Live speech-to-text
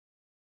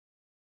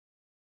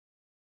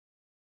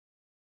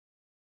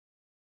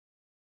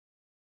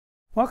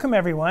Welcome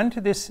everyone to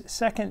this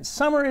second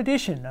summer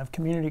edition of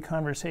Community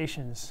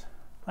Conversations.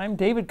 I'm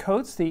David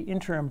Kotz, the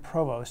Interim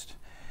Provost.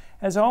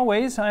 As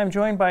always, I am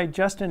joined by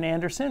Justin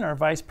Anderson, our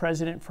Vice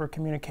President for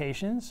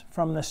Communications,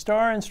 from the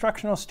Star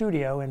Instructional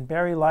Studio in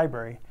Barry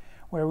Library,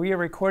 where we are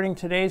recording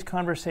today's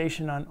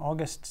conversation on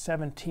August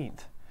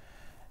 17th.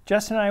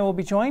 Justin and I will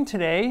be joined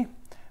today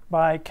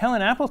by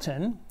Kellen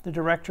Appleton, the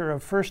Director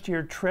of First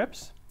Year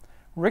Trips,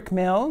 Rick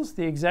Mills,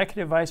 the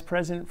Executive Vice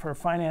President for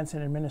Finance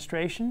and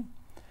Administration,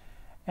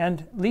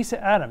 and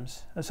Lisa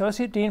Adams,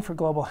 Associate Dean for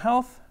Global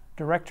Health,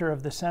 Director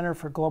of the Center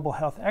for Global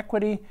Health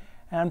Equity,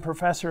 and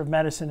Professor of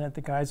Medicine at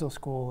the Geisel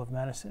School of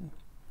Medicine.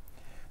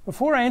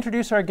 Before I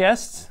introduce our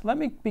guests, let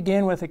me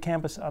begin with a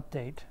campus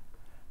update.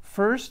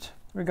 First,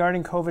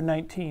 regarding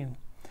COVID-19.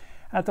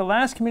 At the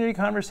last Community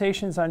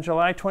Conversations on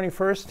July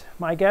 21st,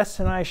 my guests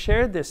and I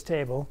shared this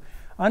table,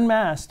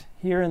 unmasked,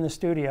 here in the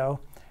studio,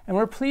 and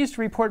we're pleased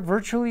to report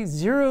virtually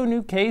 0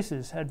 new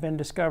cases had been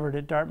discovered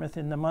at Dartmouth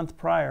in the month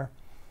prior.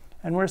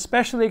 And we're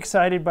especially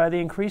excited by the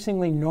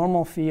increasingly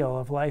normal feel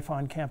of life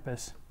on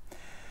campus.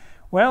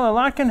 Well, a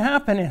lot can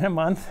happen in a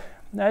month.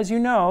 As you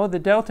know, the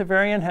Delta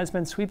variant has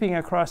been sweeping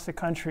across the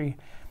country,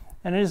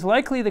 and it is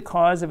likely the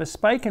cause of a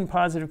spike in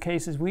positive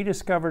cases we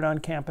discovered on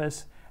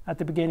campus at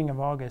the beginning of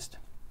August.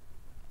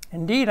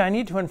 Indeed, I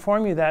need to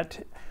inform you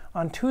that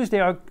on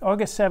Tuesday,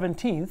 August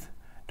 17th,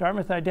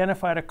 Dartmouth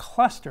identified a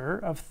cluster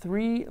of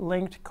 3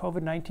 linked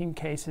COVID-19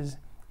 cases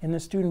in the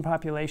student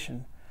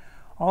population.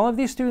 All of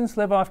these students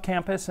live off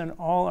campus and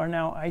all are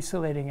now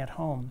isolating at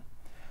home.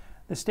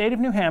 The state of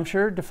New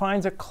Hampshire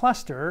defines a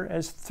cluster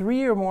as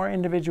 3 or more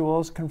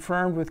individuals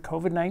confirmed with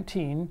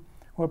COVID-19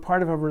 who are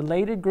part of a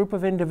related group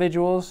of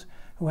individuals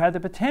who had the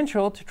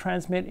potential to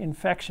transmit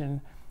infection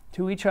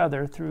to each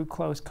other through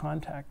close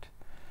contact.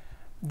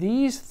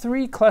 These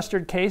 3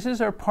 clustered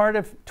cases are part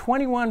of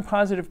 21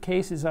 positive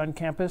cases on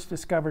campus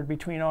discovered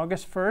between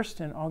August 1st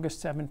and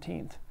August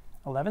 17th,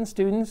 11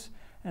 students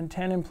and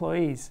 10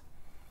 employees.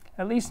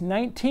 At least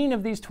 19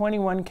 of these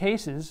 21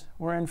 cases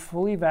were in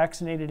fully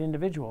vaccinated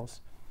individuals.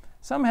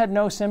 Some had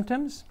no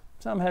symptoms,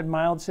 some had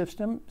mild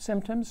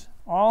symptoms.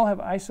 All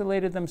have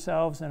isolated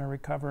themselves and are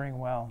recovering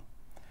well.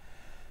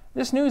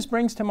 This news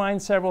brings to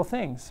mind several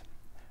things.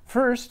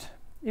 First,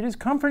 it is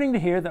comforting to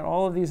hear that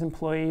all of these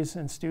employees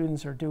and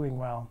students are doing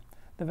well.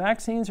 The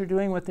vaccines are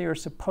doing what they are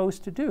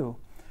supposed to do.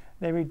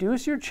 They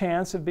reduce your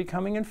chance of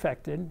becoming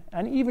infected,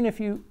 and even if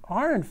you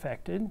are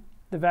infected,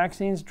 the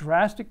vaccines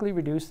drastically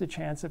reduce the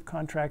chance of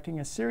contracting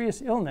a serious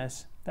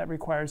illness that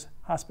requires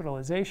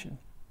hospitalization.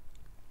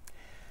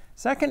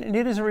 Second,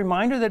 it is a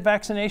reminder that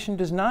vaccination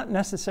does not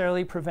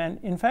necessarily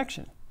prevent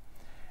infection.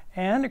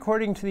 And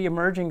according to the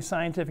emerging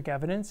scientific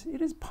evidence,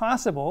 it is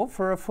possible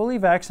for a fully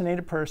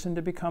vaccinated person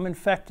to become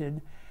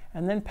infected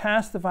and then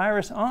pass the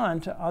virus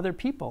on to other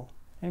people,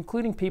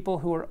 including people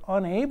who are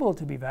unable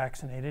to be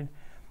vaccinated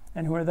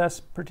and who are thus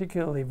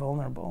particularly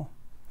vulnerable.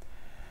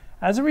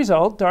 As a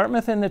result,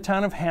 Dartmouth and the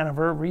town of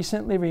Hanover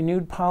recently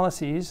renewed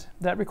policies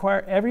that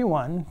require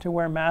everyone to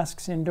wear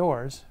masks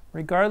indoors,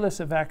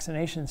 regardless of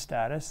vaccination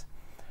status,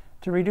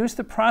 to reduce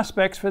the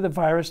prospects for the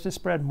virus to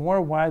spread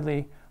more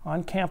widely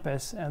on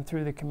campus and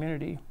through the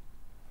community.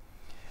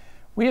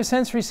 We have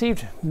since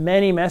received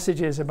many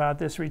messages about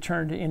this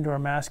return to indoor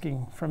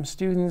masking from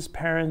students,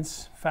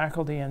 parents,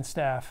 faculty, and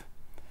staff.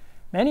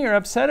 Many are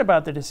upset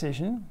about the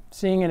decision,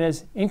 seeing it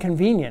as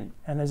inconvenient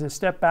and as a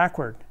step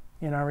backward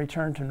in our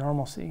return to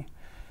normalcy.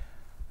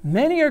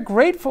 Many are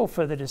grateful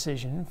for the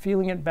decision,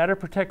 feeling it better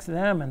protects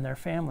them and their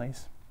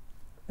families.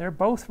 They're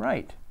both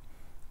right.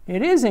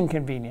 It is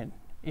inconvenient.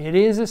 It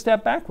is a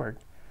step backward.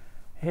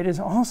 It is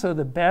also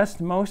the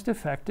best, most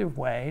effective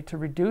way to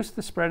reduce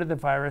the spread of the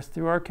virus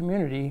through our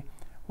community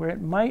where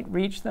it might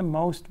reach the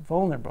most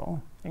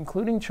vulnerable,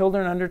 including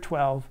children under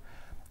 12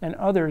 and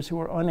others who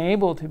are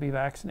unable to be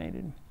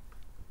vaccinated.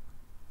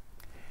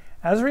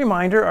 As a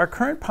reminder, our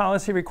current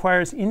policy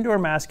requires indoor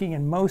masking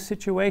in most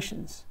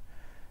situations.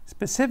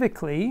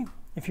 Specifically,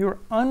 if you are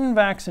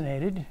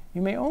unvaccinated,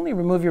 you may only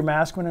remove your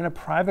mask when in a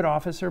private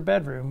office or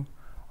bedroom,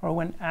 or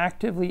when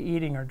actively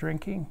eating or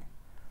drinking.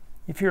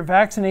 If you're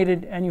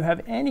vaccinated and you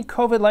have any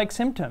COVID-like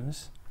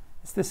symptoms,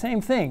 it's the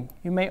same thing.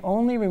 You may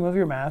only remove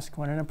your mask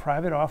when in a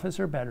private office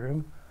or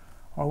bedroom,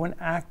 or when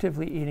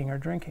actively eating or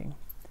drinking.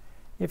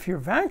 If you're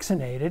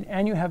vaccinated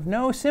and you have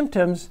no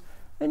symptoms,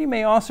 then you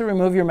may also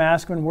remove your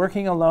mask when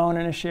working alone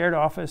in a shared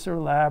office or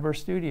lab or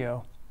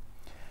studio.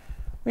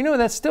 We know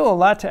that's still a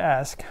lot to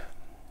ask.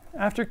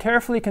 After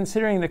carefully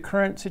considering the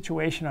current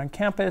situation on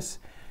campus,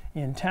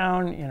 in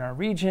town, in our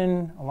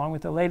region, along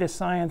with the latest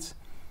science,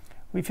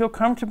 we feel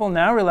comfortable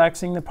now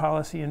relaxing the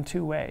policy in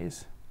 2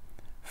 ways.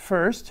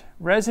 First,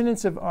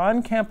 residents of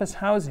on-campus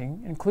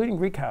housing, including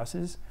Greek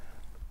houses,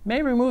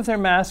 may remove their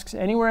masks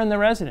anywhere in the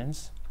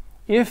residence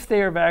if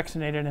they are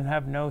vaccinated and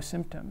have no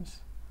symptoms.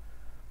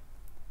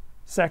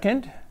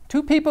 Second,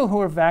 2 people who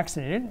are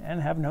vaccinated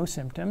and have no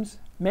symptoms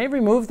may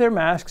remove their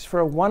masks for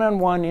a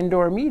one-on-one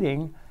indoor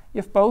meeting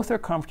if both are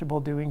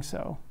comfortable doing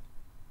so.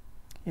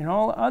 In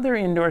all other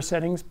indoor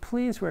settings,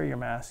 please wear your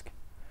mask.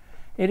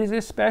 It is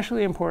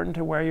especially important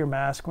to wear your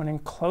mask when in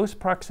close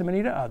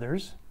proximity to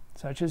others,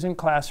 such as in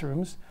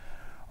classrooms,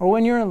 or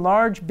when you're in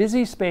large,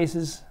 busy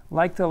spaces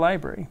like the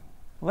library.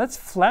 Let's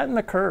flatten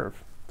the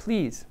curve,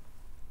 please.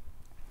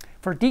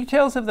 For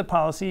details of the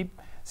policy,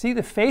 see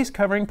the face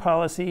covering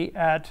policy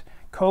at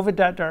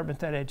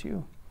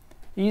covid.dartmouth.edu,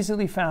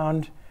 easily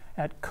found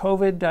at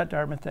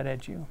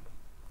covid.dartmouth.edu.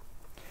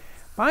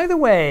 By the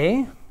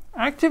way,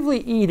 actively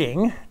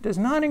eating does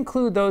not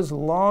include those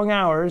long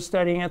hours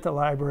studying at the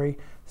library,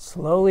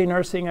 slowly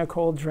nursing a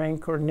cold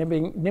drink, or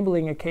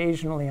nibbling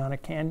occasionally on a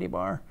candy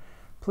bar.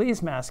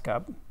 Please mask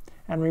up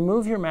and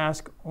remove your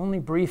mask only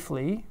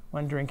briefly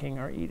when drinking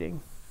or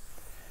eating.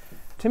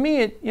 To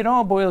me, it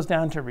all boils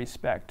down to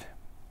respect.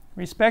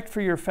 Respect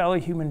for your fellow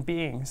human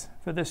beings,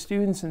 for the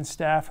students and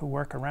staff who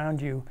work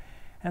around you,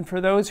 and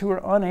for those who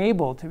are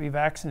unable to be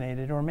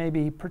vaccinated or may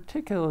be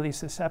particularly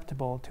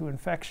susceptible to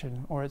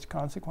infection or its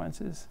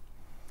consequences.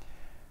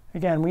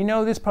 Again, we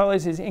know this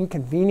policy is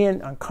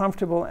inconvenient,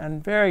 uncomfortable,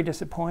 and very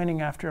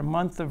disappointing after a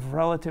month of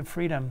relative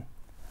freedom.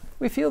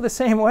 We feel the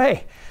same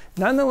way.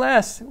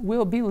 Nonetheless,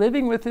 we'll be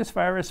living with this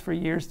virus for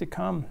years to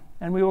come,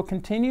 and we will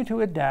continue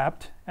to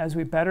adapt as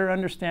we better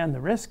understand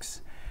the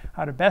risks,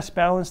 how to best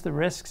balance the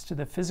risks to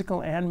the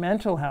physical and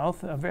mental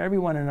health of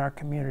everyone in our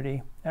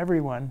community,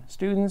 everyone,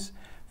 students,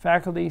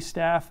 faculty,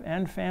 staff,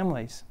 and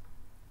families.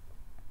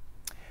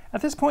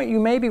 At this point, you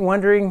may be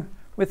wondering,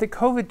 with the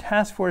COVID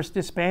task force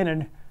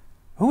disbanded,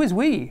 who is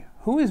we?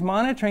 Who is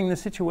monitoring the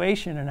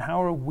situation, and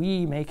how are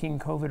we making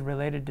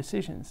COVID-related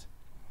decisions?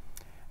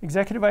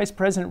 Executive Vice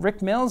President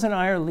Rick Mills and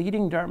I are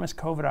leading Dartmouth's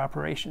COVID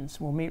operations.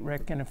 We'll meet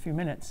Rick in a few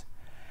minutes.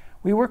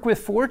 We work with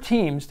 4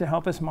 teams to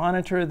help us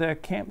monitor the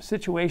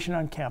situation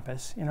on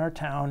campus, in our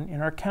town,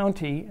 in our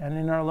county, and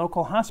in our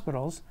local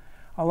hospitals,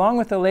 along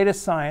with the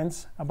latest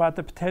science about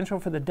the potential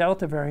for the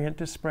Delta variant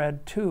to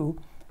spread to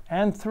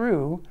and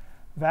through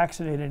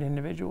vaccinated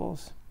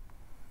individuals.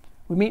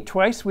 We meet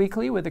twice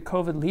weekly with the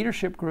COVID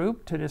leadership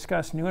group to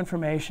discuss new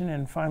information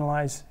and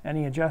finalize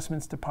any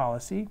adjustments to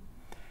policy.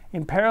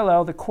 In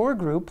parallel, the core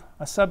group,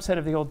 a subset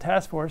of the old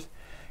task force,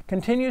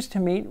 continues to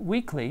meet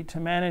weekly to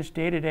manage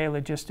day-to-day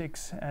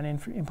logistics and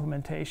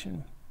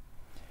implementation.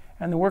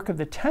 And the work of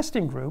the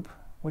testing group,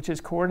 which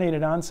has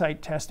coordinated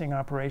on-site testing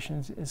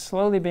operations, is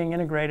slowly being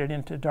integrated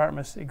into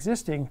Dartmouth's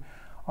existing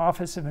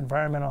Office of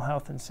Environmental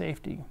Health and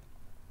Safety.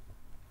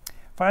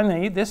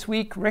 Finally, this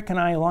week, Rick and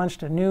I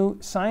launched a new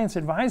science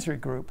advisory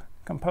group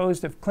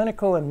composed of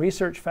clinical and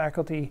research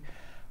faculty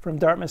from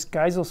Dartmouth's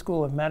Geisel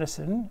School of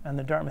Medicine and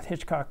the Dartmouth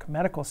Hitchcock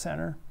Medical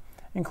Center,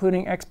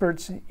 including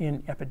experts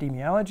in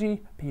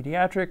epidemiology,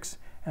 pediatrics,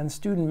 and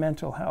student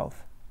mental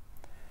health.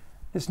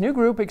 This new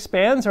group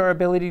expands our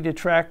ability to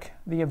track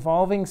the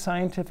evolving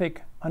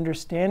scientific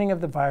understanding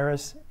of the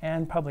virus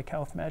and public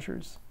health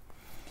measures.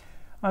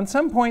 On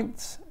some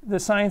points, the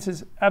science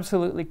is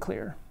absolutely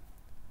clear.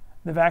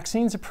 The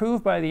vaccines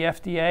approved by the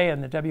FDA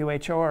and the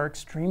WHO are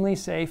extremely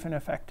safe and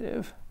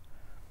effective.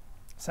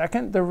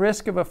 Second, the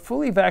risk of a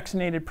fully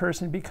vaccinated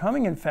person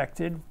becoming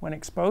infected when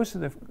exposed to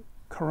the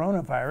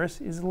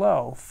coronavirus is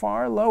low,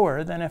 far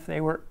lower than if they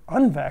were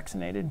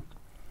unvaccinated.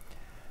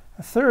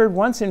 Third,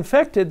 once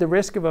infected, the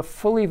risk of a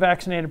fully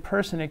vaccinated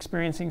person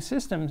experiencing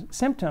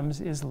symptoms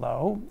is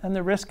low, and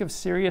the risk of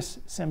serious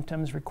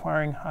symptoms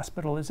requiring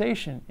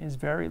hospitalization is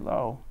very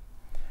low.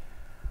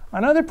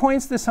 On other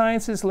points, the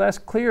science is less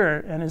clear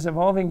and is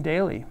evolving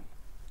daily.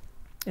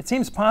 It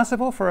seems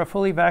possible for a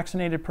fully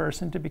vaccinated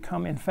person to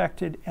become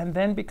infected and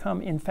then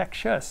become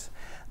infectious,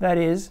 that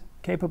is,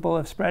 capable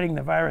of spreading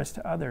the virus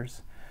to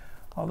others.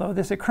 Although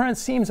this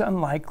occurrence seems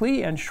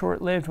unlikely and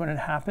short-lived when it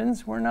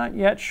happens, we're not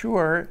yet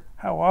sure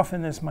how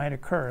often this might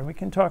occur. And we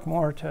can talk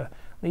more to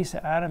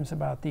Lisa Adams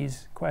about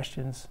these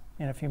questions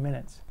in a few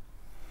minutes.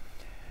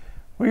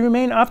 We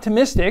remain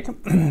optimistic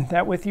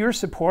that with your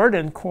support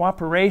and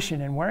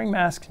cooperation in wearing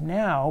masks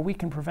now, we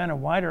can prevent a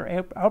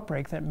wider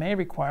outbreak that may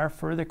require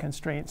further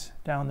constraints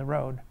down the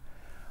road.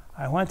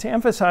 I want to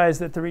emphasize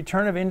that the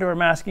return of indoor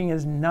masking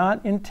is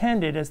not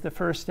intended as the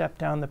first step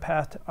down the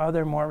path to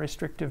other more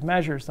restrictive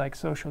measures like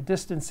social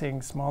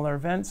distancing, smaller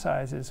event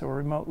sizes, or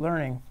remote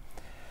learning.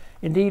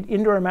 Indeed,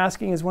 indoor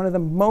masking is one of the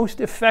most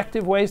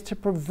effective ways to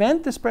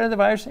prevent the spread of the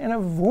virus and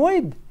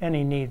avoid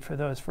any need for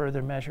those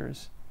further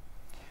measures.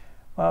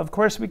 Well, of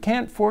course, we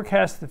can't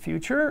forecast the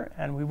future,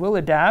 and we will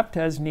adapt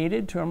as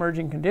needed to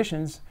emerging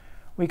conditions.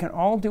 We can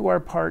all do our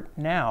part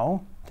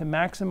now to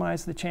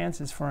maximize the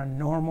chances for a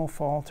normal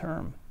fall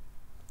term.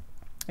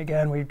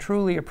 Again, we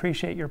truly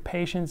appreciate your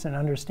patience and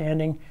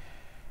understanding,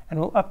 and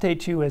we'll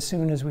update you as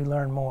soon as we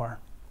learn more.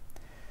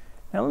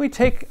 Now, let me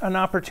take an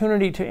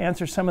opportunity to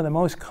answer some of the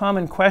most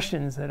common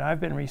questions that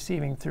I've been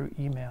receiving through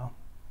email.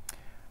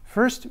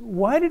 First,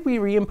 why did we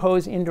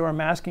reimpose indoor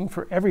masking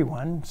for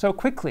everyone so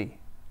quickly?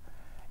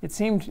 It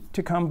seemed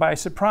to come by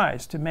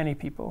surprise to many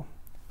people.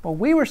 Well,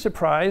 we were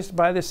surprised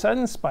by the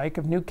sudden spike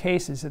of new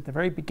cases at the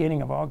very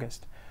beginning of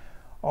August.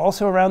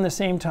 Also around the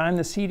same time,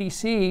 the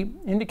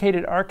CDC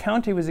indicated our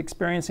county was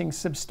experiencing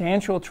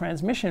substantial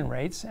transmission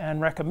rates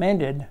and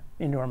recommended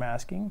indoor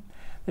masking.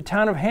 the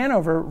town of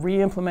Hanover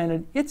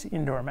re-implemented its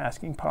indoor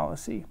masking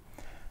policy.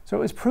 So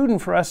it was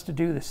prudent for us to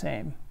do the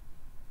same.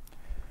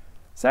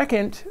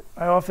 Second,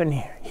 I often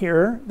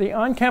hear the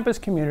on-campus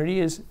community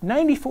is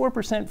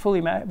 94% fully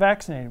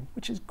vaccinated,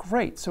 which is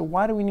great. So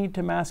why do we need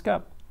to mask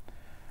up?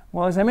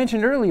 Well, as I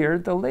mentioned earlier,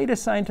 the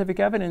latest scientific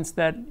evidence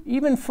that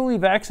even fully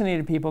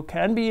vaccinated people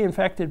can be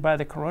infected by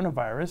the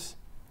coronavirus.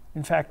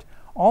 In fact,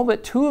 all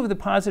but 2 of the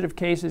positive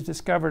cases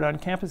discovered on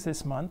campus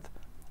this month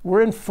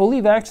were in fully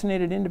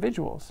vaccinated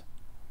individuals.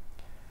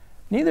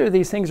 Neither of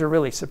these things are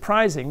really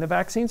surprising. The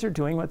vaccines are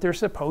doing what they're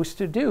supposed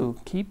to do,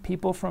 keep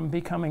people from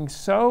becoming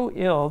so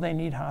ill they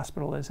need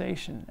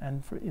hospitalization.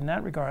 And in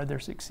that regard, they're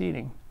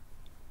succeeding.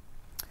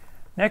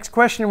 Next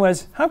question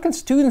was, how can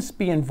students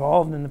be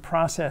involved in the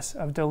process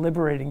of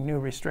deliberating new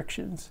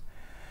restrictions?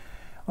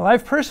 Well,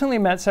 I've personally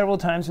met several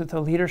times with the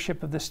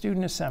leadership of the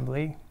Student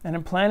Assembly, and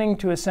am planning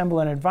to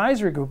assemble an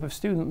advisory group of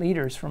student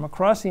leaders from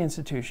across the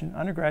institution,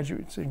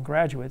 undergraduates and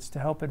graduates, to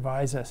help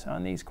advise us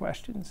on these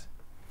questions.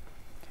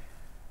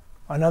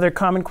 Another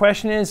common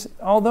question is,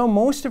 although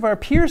most of our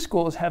peer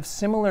schools have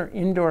similar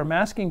indoor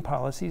masking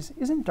policies,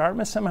 isn't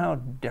Dartmouth somehow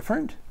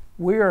different?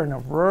 We are in a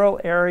rural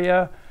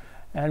area,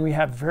 and we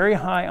have very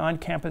high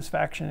on-campus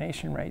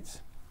vaccination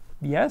rates.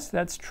 Yes,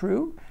 that's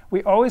true.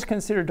 We always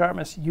consider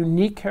Dartmouth's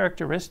unique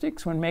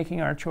characteristics when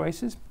making our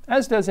choices,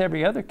 as does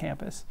every other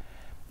campus.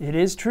 It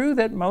is true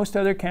that most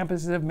other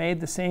campuses have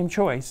made the same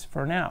choice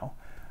for now.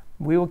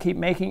 We will keep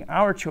making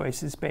our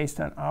choices based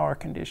on our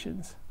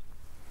conditions.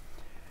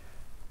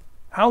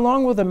 How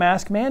long will the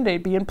mask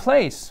mandate be in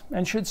place?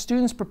 And should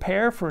students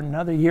prepare for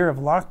another year of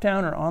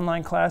lockdown or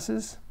online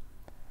classes?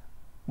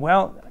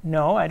 Well,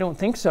 no, I don't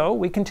think so.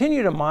 We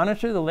continue to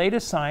monitor the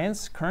latest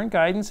science, current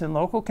guidance, and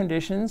local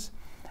conditions,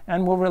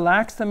 and will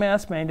relax the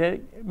mask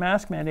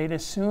mandate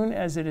as soon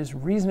as it is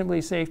reasonably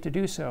safe to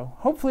do so,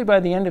 hopefully by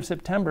the end of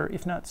September,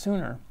 if not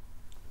sooner.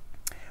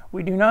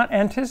 We do not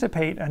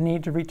anticipate a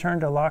need to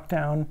return to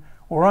lockdown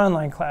or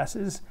online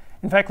classes.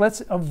 In fact,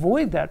 let's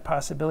avoid that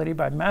possibility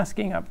by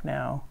masking up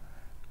now.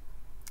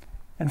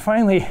 And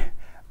finally,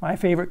 my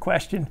favorite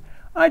question,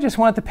 I just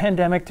want the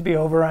pandemic to be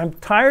over. I'm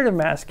tired of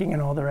masking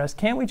and all the rest.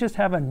 Can't we just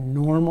have a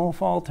normal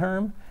fall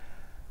term?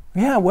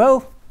 Yeah,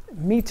 well,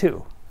 me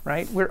too,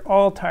 right? We're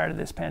all tired of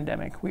this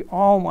pandemic. We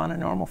all want a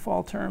normal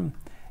fall term.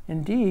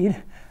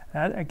 Indeed,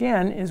 that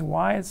again is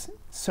why it's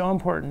so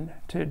important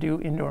to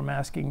do indoor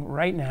masking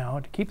right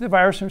now to keep the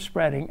virus from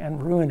spreading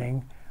and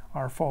ruining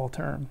our fall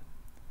term.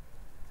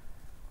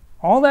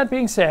 All that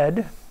being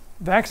said,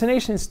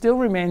 vaccination still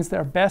remains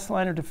our best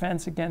line of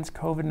defense against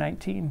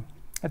COVID-19.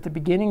 At the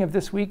beginning of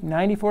this week,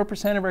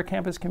 94% of our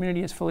campus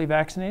community is fully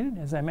vaccinated,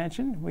 as I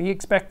mentioned. We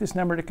expect this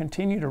number to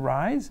continue to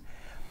rise,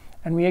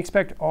 and we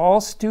expect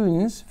all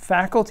students,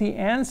 faculty,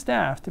 and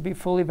staff to be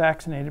fully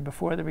vaccinated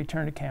before they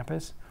return to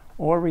campus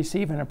or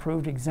receive an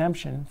approved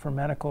exemption for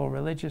medical or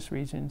religious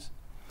reasons.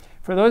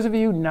 For those of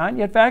you not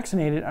yet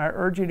vaccinated, I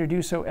urge you to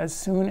do so as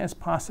soon as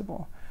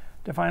possible.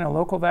 To find a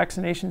local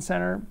vaccination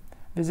center,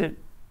 visit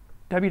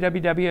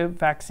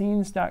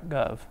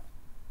www.vaccines.gov.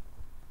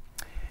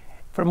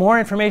 For more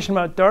information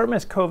about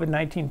Dartmouth's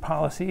COVID-19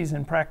 policies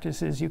and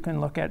practices, you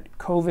can look at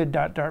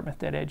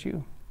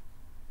covid.dartmouth.edu.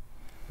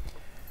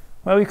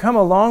 Well, we've come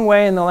a long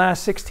way in the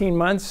last 16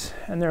 months,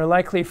 and there are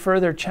likely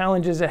further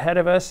challenges ahead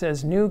of us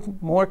as new,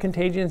 more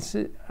contagious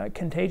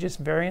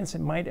variants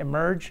might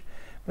emerge,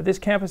 but this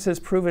campus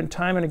has proven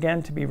time and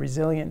again to be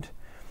resilient.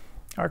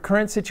 Our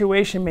current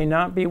situation may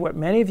not be what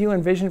many of you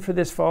envisioned for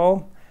this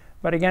fall,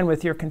 but again,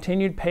 with your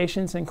continued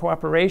patience and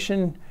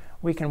cooperation,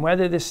 we can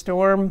weather this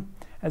storm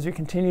as we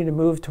continue to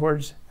move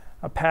towards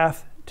a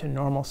path to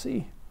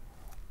normalcy.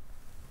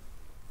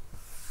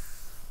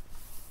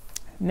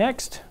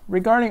 Next,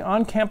 regarding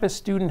on-campus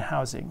student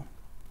housing.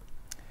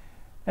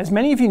 As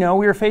many of you know,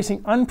 we are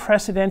facing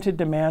unprecedented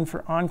demand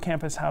for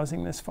on-campus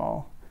housing this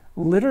fall,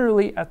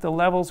 literally at the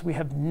levels we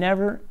have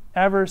never,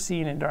 ever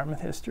seen in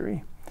Dartmouth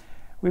history.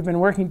 We've been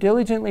working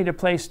diligently to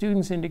place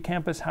students into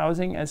campus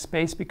housing as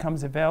space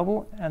becomes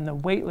available, and the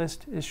wait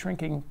list is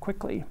shrinking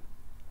quickly.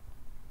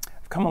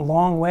 We've come a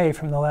long way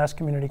from the last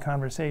community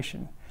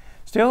conversation.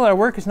 Still, our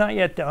work is not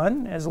yet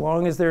done, as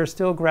long as there are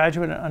still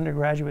graduate and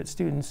undergraduate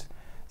students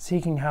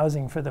seeking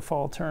housing for the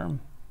fall term.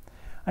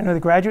 I know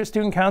the Graduate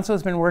Student Council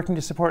has been working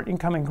to support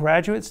incoming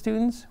graduate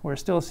students who are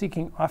still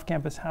seeking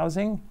off-campus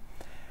housing,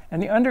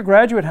 and the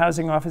Undergraduate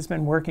Housing Office has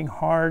been working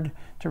hard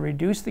to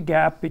reduce the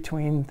gap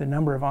between the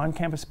number of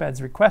on-campus beds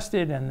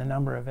requested and the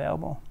number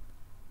available.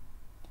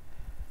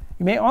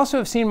 You may also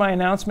have seen my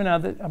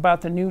announcement about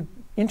the new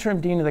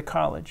Interim Dean of the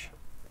College.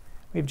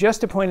 We've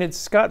just appointed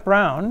Scott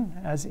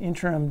Brown as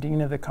Interim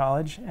Dean of the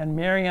College and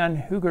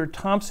Marianne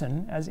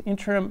Huger-Thompson as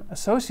Interim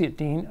Associate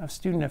Dean of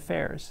Student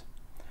Affairs.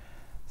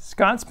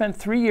 Scott spent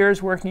 3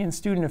 years working in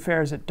student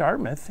affairs at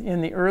Dartmouth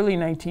in the early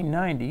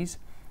 1990s,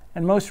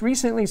 and most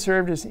recently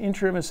served as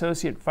Interim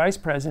Associate Vice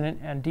President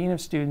and Dean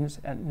of Students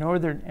at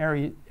Northern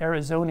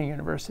Arizona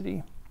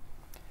University.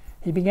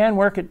 He began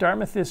work at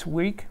Dartmouth this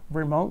week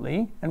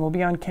remotely and will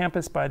be on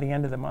campus by the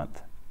end of the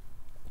month.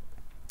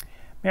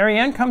 Mary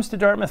Ann comes to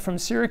Dartmouth from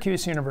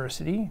Syracuse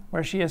University,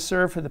 where she has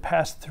served for the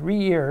past 3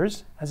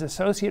 years as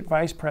Associate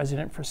Vice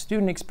President for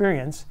Student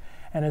Experience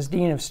and as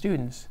Dean of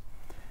Students.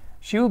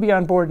 She will be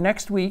on board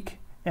next week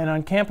and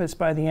on campus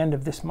by the end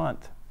of this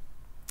month.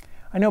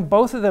 I know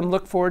both of them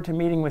look forward to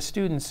meeting with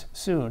students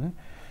soon.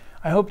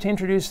 I hope to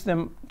introduce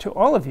them to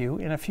all of you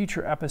in a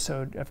future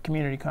episode of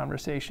Community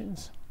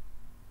Conversations.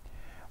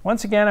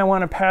 Once again, I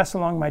want to pass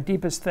along my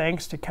deepest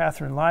thanks to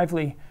Catherine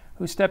Lively,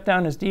 who stepped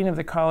down as Dean of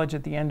the College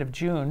at the end of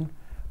June,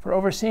 for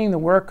overseeing the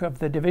work of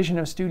the Division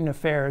of Student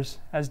Affairs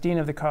as Dean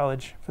of the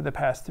College for the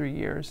past 3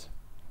 years.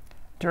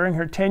 During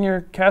her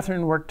tenure,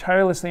 Catherine worked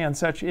tirelessly on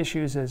such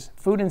issues as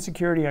food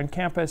insecurity on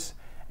campus,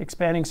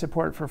 expanding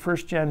support for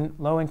first-gen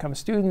low-income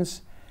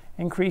students,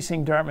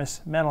 increasing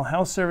Dartmouth's mental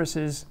health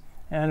services,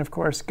 and of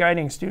course,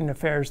 guiding student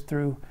affairs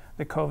through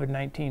the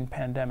COVID-19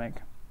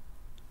 pandemic.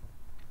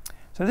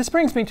 So this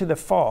brings me to the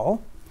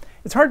fall.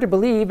 It's hard to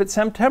believe, but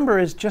September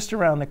is just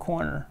around the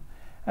corner.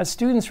 As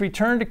students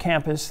return to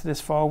campus this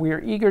fall, we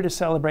are eager to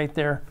celebrate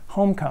their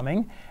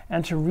homecoming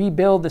and to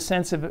rebuild the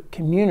sense of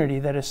community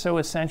that is so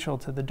essential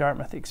to the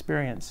Dartmouth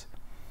experience.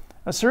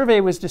 A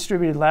survey was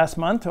distributed last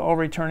month to all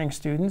returning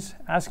students,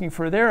 asking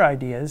for their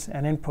ideas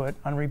and input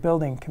on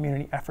rebuilding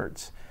community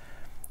efforts.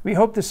 We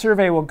hope the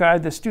survey will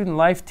guide the Student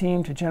Life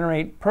team to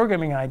generate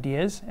programming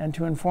ideas and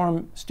to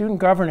inform student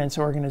governance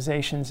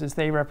organizations as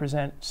they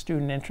represent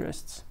student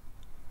interests.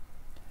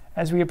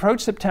 As we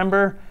approach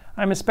September,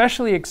 I'm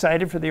especially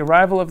excited for the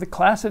arrival of the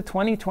class of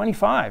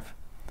 2025.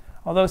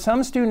 Although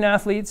some student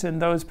athletes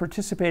and those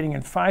participating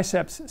in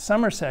FICEP's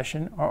summer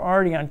session are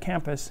already on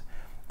campus,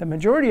 the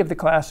majority of the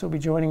class will be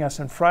joining us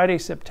on Friday,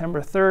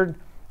 September 3rd,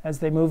 as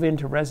they move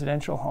into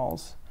residential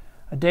halls.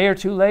 A day or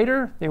two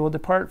later, they will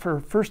depart for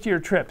first-year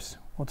trips.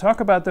 We'll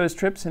talk about those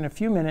trips in a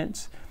few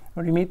minutes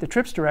when we meet the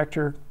trips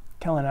director,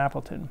 Kellen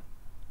Appleton.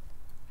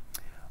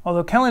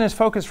 Although Kellen is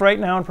focused right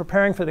now on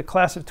preparing for the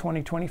class of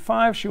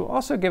 2025, she will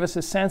also give us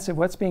a sense of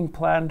what's being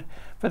planned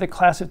for the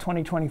class of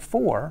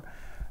 2024,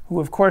 who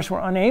of course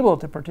were unable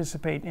to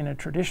participate in a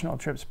traditional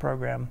trips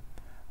program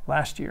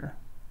last year.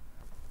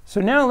 So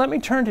now let me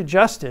turn to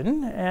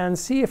Justin and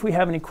see if we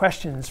have any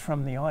questions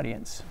from the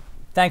audience.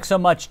 Thanks so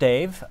much,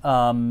 Dave.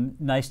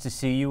 Nice to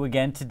see you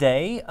again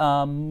today.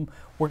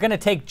 We're going to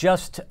take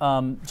just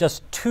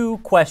 2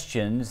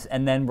 questions,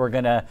 and then we're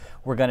gonna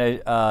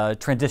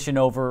transition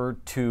over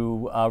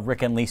to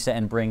Rick and Lisa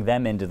and bring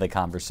them into the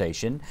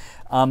conversation.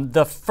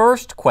 The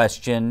first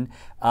question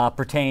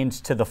pertains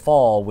to the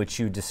fall, which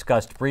you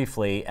discussed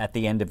briefly at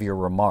the end of your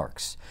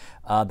remarks.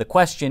 The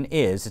question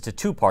is, it's a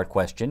 2-part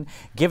question.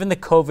 Given the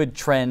COVID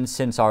trends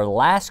since our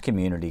last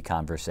community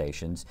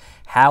conversations,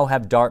 how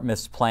have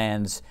Dartmouth's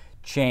plans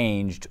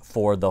changed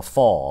for the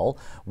fall?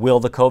 Will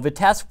the COVID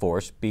task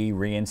force be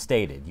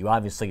reinstated? You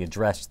obviously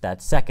addressed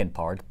that second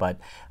part, but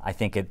I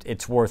think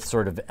it's worth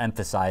sort of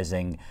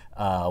emphasizing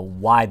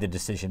why the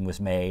decision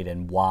was made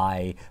and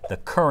why the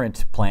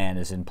current plan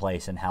is in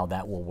place and how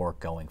that will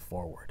work going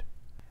forward.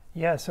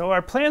 Yeah, so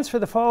our plans for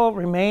the fall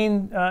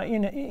remain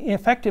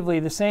effectively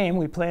the same.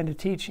 We plan to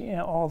teach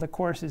all the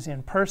courses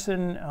in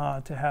person,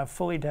 to have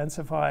fully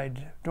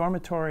densified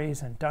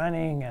dormitories and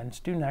dining and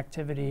student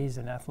activities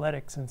and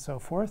athletics and so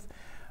forth.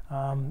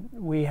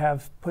 We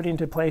have put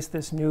into place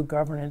this new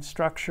governance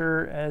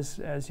structure,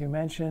 as you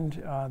mentioned,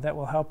 that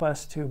will help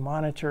us to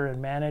monitor and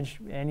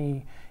manage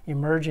any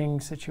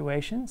emerging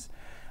situations.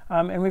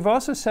 And we've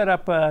also set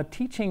up a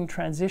teaching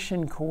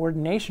transition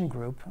coordination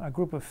group, a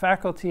group of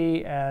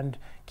faculty and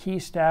key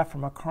staff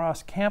from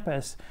across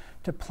campus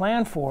to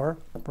plan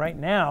right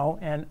now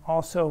and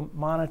also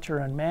monitor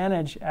and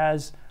manage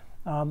as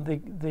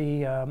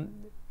the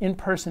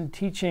in-person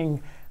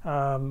teaching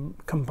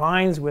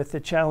combines with the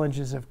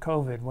challenges of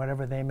COVID,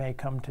 whatever they may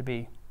come to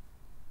be.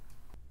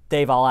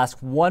 Dave, I'll ask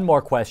one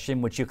more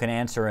question, which you can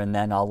answer, and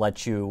then I'll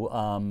let you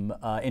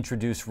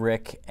introduce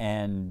Rick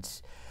and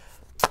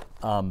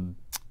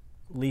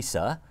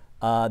Lisa.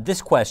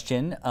 This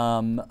question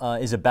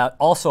is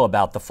also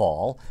about the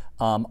fall.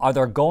 Are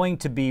there going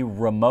to be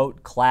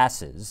remote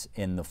classes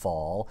in the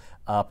fall,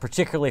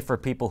 particularly for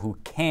people who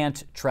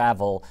can't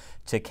travel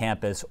to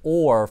campus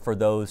or for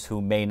those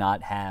who may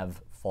not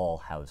have fall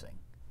housing?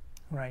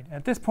 Right.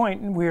 At this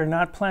point, we are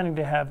not planning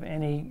to have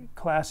any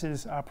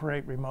classes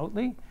operate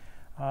remotely.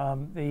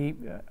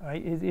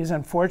 It is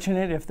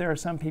unfortunate if there are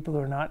some people who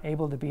are not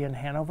able to be in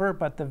Hanover,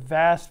 but the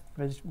vast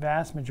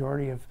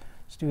majority of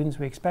students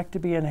we expect to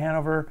be in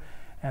Hanover,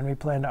 and we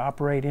plan to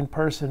operate in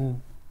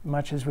person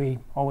much as we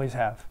always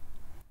have.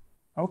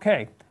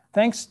 Okay,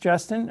 thanks,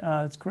 Justin.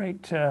 It's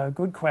great,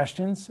 good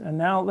questions. And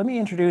now let me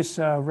introduce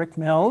Rick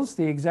Mills,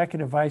 the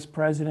Executive Vice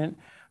President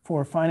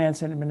for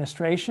Finance and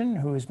Administration,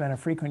 who has been a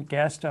frequent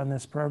guest on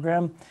this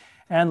program,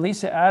 and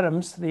Lisa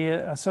Adams, the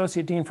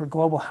Associate Dean for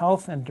Global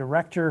Health and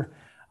Director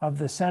of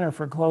the Center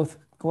for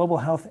Global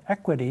Health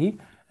Equity,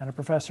 and a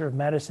professor of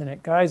medicine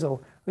at Geisel,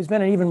 who's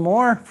been an even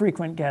more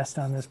frequent guest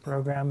on this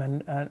program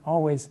and an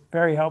always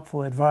very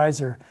helpful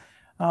advisor.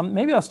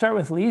 Maybe I'll start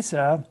with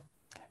Lisa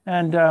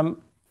and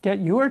get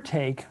your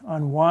take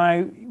on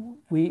why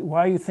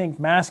why you think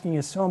masking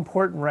is so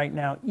important right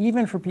now,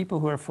 even for people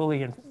who are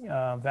fully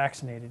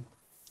vaccinated.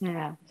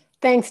 Yeah.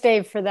 Thanks,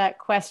 Dave, for that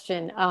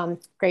question.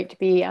 Great to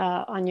be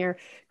on your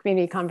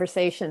community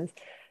conversations.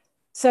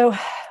 So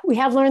we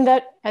have learned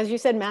that, as you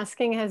said,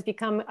 masking has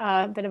become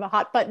a bit of a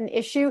hot button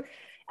issue.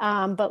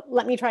 But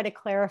let me try to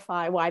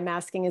clarify why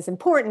masking is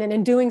important. And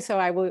in doing so,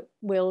 I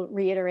will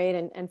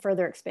reiterate and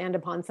further expand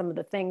upon some of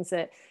the things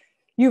that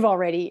you've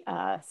already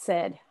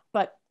said.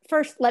 But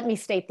first, let me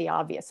state the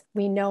obvious.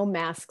 We know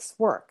masks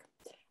work.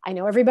 I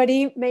know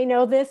everybody may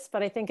know this,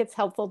 but I think it's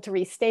helpful to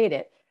restate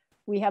it.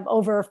 We have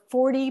over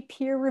 40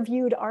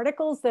 peer-reviewed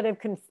articles that have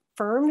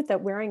confirmed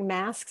that wearing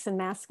masks and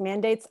mask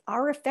mandates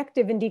are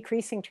effective in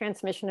decreasing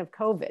transmission of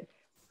COVID.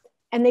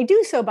 And they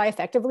do so by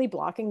effectively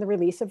blocking the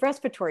release of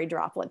respiratory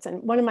droplets.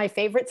 And one of my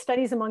favorite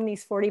studies among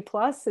these 40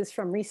 plus is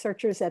from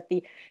researchers at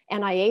the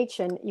NIH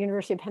and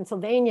University of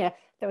Pennsylvania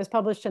that was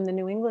published in the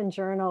New England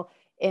Journal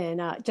in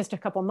just a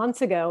couple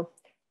months ago.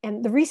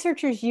 And the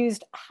researchers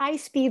used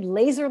high-speed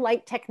laser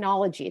light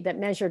technology that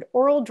measured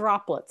oral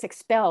droplets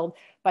expelled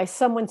by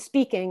someone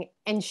speaking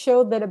and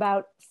showed that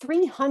about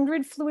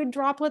 300 fluid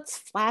droplets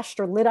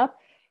flashed or lit up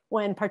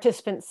when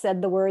participants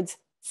said the words,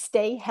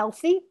 "stay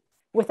healthy,"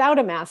 without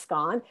a mask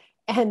on,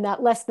 and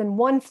that less than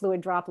one fluid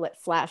droplet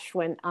flashed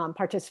when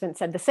participants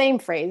said the same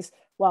phrase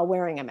while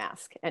wearing a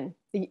mask. And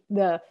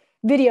the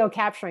video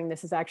capturing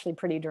this is actually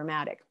pretty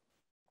dramatic.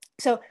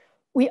 So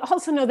we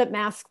also know that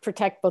masks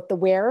protect both the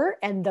wearer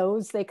and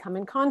those they come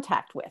in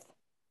contact with.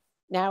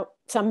 Now,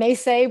 some may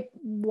say,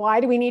 why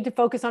do we need to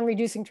focus on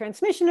reducing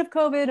transmission of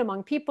COVID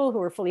among people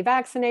who are fully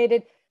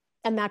vaccinated?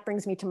 And that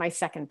brings me to my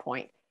second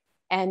point.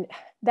 And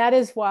that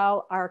is,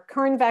 while our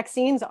current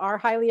vaccines are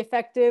highly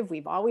effective,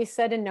 we've always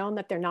said and known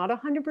that they're not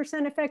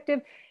 100%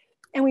 effective.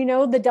 And we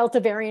know the Delta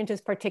variant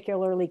is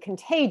particularly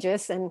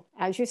contagious. And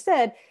as you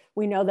said,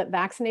 we know that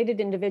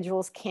vaccinated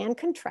individuals can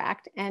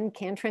contract and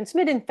can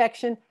transmit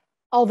infection,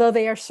 although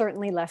they are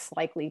certainly less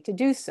likely to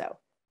do so.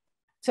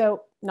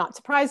 So not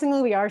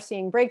surprisingly, we are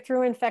seeing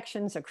breakthrough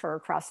infections occur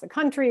across the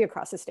country,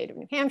 across the state of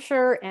New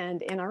Hampshire,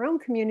 and in our own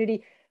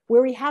community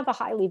where we have a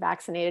highly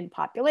vaccinated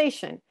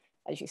population.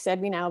 As you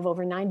said, we now have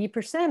over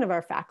 90% of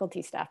our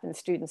faculty, staff, and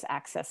students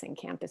accessing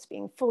campus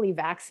being fully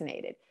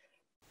vaccinated.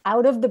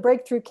 Out of the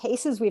breakthrough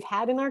cases we've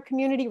had in our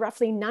community,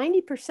 roughly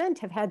 90%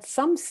 have had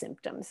some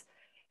symptoms.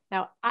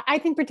 Now, I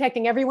think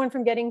protecting everyone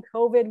from getting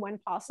COVID when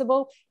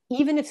possible,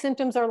 even if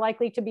symptoms are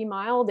likely to be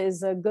mild,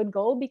 is a good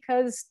goal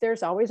because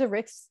there's always a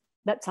risk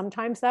that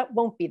sometimes that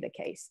won't be the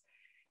case.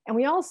 And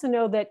we also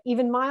know that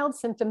even mild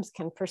symptoms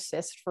can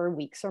persist for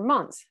weeks or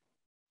months.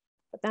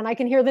 But then I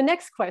can hear the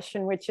next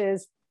question, which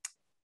is,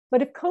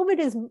 but if COVID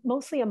is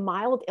mostly a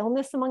mild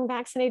illness among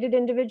vaccinated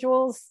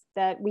individuals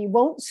that we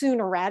won't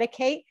soon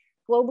eradicate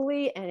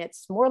globally, and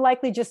it's more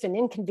likely just an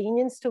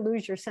inconvenience to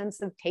lose your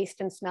sense of taste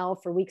and smell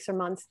for weeks or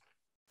months,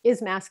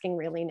 is masking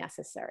really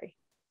necessary?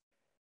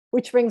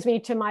 Which brings me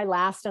to my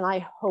last and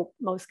I hope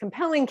most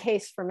compelling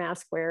case for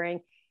mask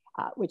wearing,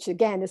 which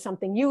again is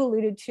something you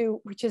alluded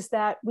to, which is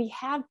that we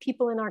have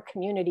people in our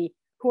community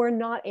who are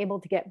not able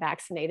to get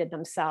vaccinated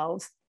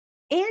themselves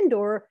and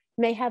or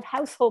may have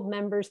household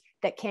members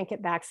that can't get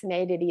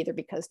vaccinated either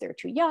because they're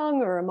too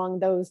young or among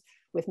those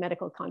with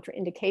medical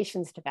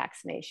contraindications to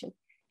vaccination.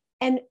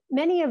 And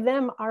many of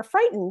them are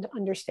frightened,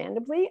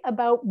 understandably,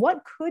 about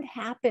what could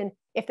happen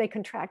if they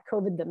contract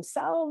COVID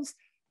themselves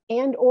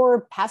and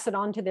or pass it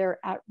on to their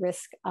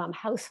at-risk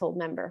household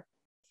member.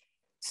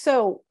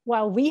 So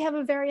while we have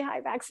a very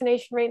high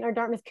vaccination rate in our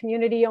Dartmouth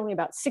community, only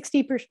about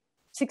 62%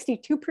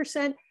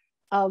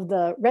 of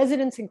the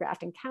residents in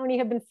Grafton County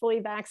have been fully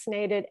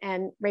vaccinated,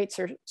 and rates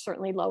are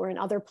certainly lower in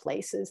other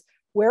places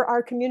where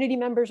our community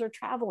members are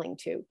traveling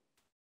to.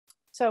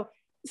 So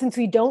since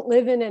we don't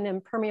live in an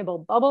impermeable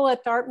bubble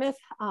at Dartmouth,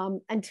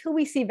 until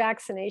we see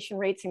vaccination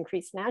rates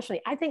increase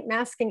nationally, I think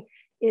masking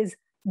is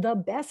the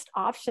best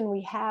option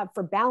we have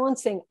for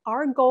balancing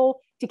our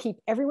goal to keep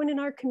everyone in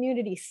our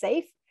community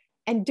safe,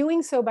 and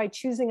doing so by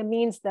choosing a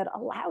means that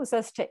allows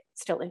us to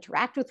still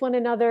interact with one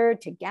another,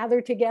 to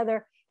gather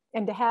together,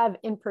 and to have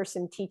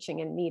in-person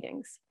teaching and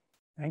meetings.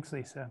 Thanks,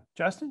 Lisa.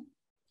 Justin?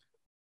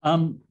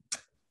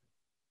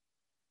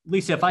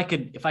 Lisa, if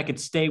I could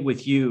stay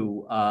with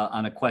you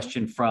on a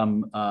question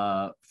from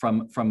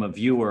a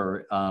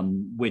viewer,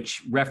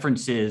 which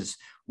references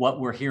what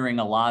we're hearing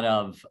a lot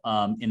of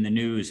in the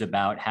news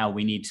about how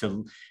we need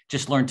to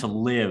just learn to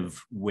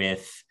live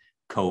with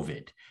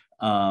COVID.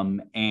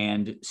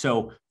 And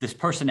so this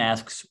person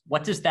asks,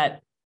 what does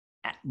that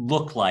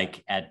look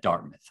like at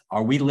Dartmouth?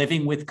 Are we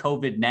living with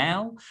COVID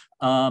now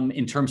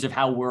in terms of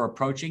how we're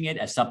approaching it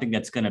as something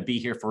that's going to be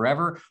here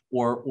forever?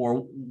 Or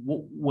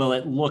will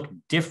it look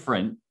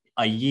different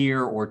a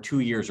year or 2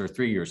 years or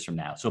 3 years from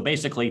now? So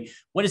basically,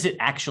 what does it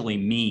actually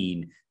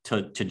mean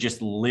to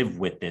just live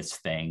with this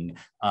thing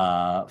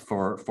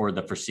for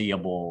the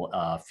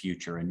foreseeable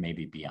future and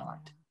maybe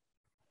beyond?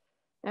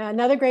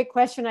 Another great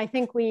question. I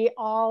think we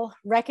all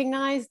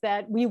recognize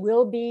that we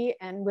will be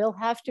and will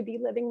have to be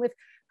living with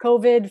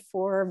COVID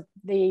for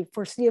the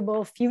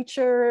foreseeable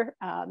future,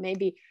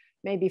 maybe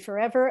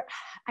forever.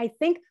 I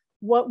think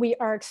What we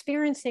are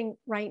experiencing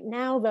right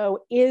now, though,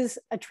 is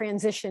a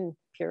transition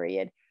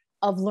period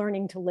of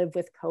learning to live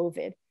with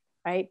COVID,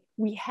 right?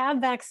 We have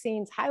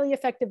vaccines, highly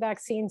effective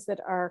vaccines that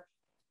are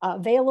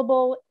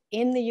available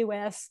in the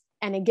US.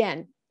 And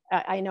again,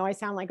 I know I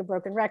sound like a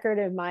broken record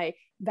of my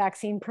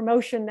vaccine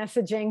promotion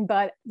messaging,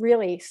 but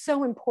really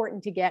so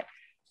important to get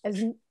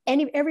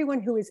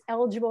everyone who is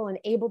eligible and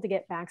able to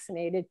get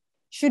vaccinated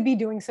should be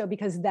doing so,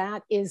 because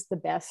that is the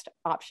best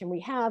option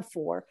we have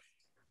for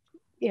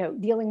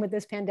dealing with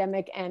this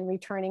pandemic and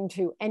returning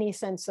to any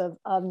sense of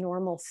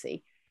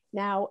normalcy.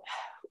 Now,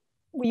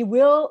 we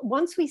will,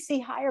 once we see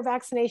higher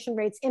vaccination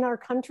rates in our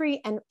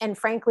country and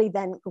frankly,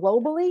 then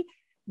globally,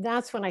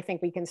 that's when I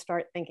think we can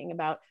start thinking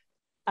about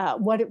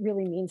what it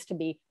really means to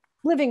be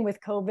living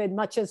with COVID,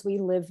 much as we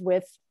live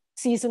with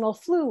seasonal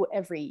flu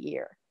every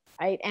year,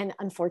 right? And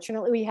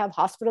unfortunately, we have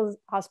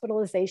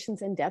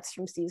hospitalizations and deaths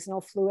from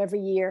seasonal flu every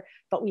year,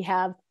 but we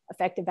have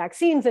effective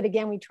vaccines that,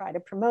 again, we try to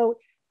promote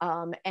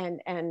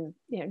and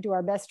do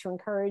our best to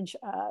encourage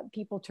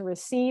people to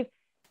receive.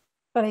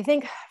 But I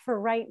think for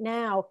right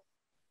now,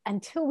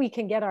 until we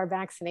can get our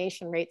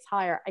vaccination rates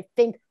higher, I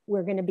think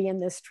we're going to be in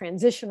this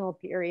transitional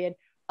period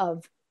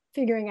of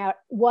figuring out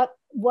what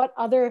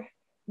other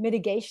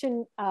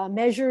mitigation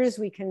measures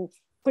we can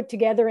put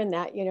together in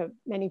that.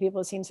 Many people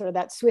have seen sort of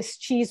that Swiss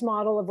cheese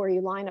model of where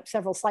you line up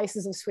several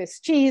slices of Swiss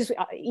cheese.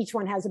 Each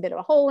one has a bit of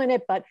a hole in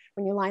it, but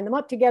when you line them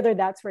up together,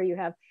 that's where you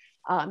have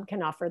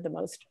can offer the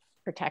most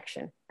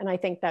protection. And I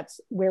think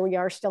that's where we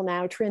are still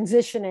now,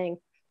 transitioning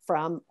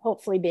from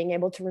hopefully being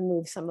able to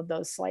remove some of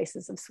those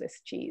slices of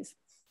Swiss cheese.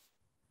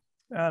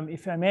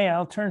 If I may,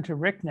 I'll turn to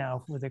Rick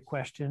now with a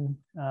question.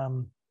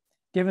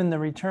 Given the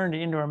return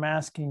to indoor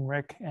masking,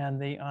 Rick,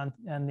 and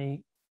the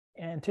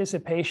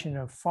anticipation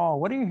of fall,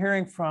 what are you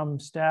hearing from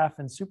staff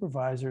and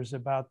supervisors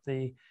about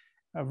the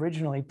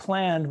originally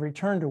planned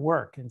return to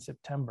work in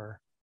September?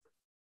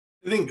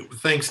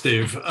 Thanks,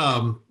 Dave.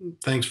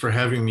 Thanks for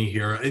having me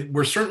here.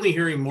 We're certainly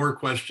hearing more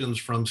questions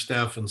from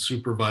staff and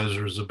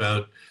supervisors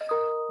about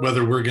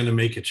whether we're going to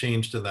make a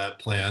change to that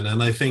plan.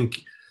 And I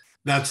think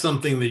that's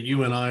something that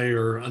you and I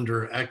are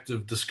under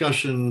active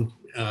discussion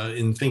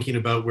in thinking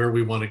about where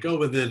we want to go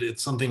with it.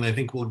 It's something I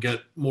think we'll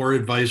get more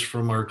advice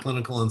from our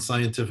clinical and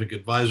scientific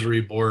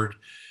advisory board.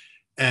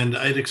 And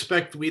I'd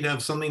expect we'd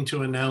have something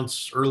to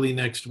announce early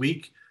next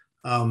week.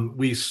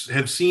 We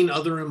have seen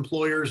other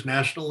employers,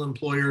 national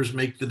employers,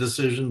 make the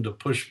decision to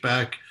push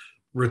back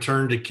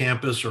return to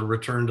campus or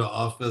return to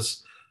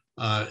office.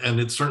 And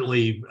it's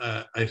certainly,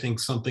 I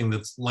think, something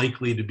that's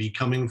likely to be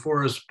coming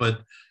for us,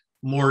 but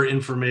more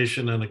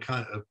information and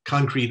a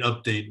concrete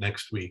update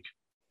next week.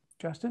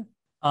 Justin?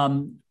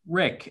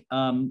 Rick,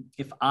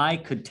 if I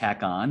could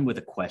tack on with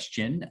a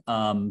question.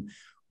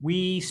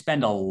 We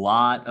spend a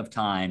lot of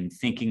time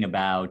thinking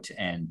about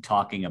and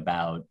talking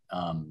about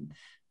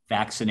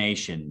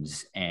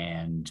vaccinations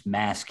and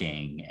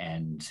masking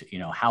and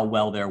how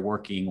well they're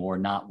working or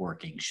not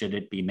working. Should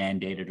it be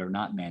mandated or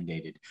not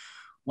mandated?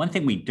 One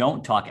thing we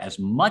don't talk as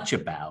much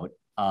about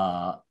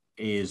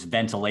is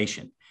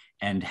ventilation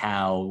and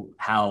how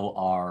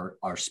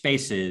our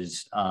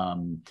spaces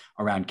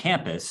around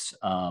campus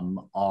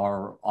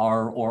are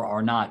or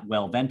are not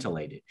well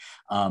ventilated.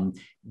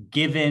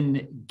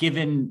 Given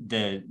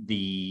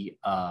the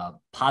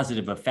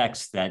positive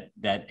effects that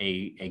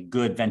a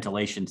good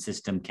ventilation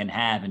system can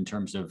have in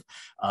terms of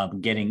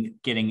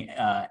getting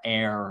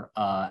air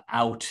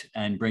out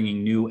and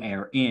bringing new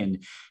air in,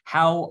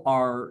 how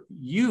are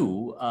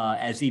you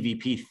as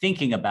EVP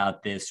thinking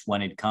about this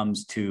when it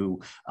comes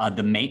to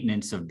the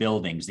maintenance of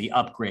buildings, the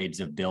upgrades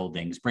of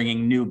buildings,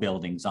 bringing new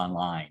buildings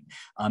online?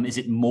 Is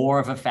it more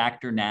of a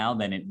factor now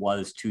than it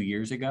was 2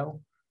 years ago?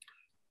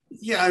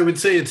 Yeah, I would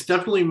say it's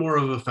definitely more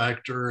of a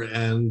factor.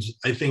 And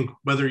I think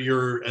whether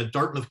you're at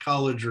Dartmouth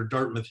College or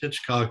Dartmouth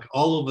Hitchcock,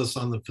 all of us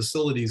on the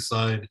facilities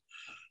side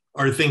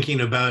are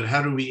thinking about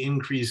how do we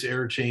increase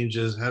air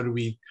changes? How do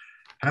we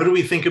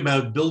think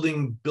about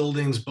building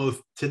buildings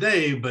both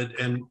today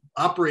and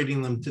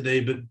operating them today,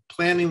 but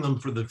planning them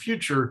for the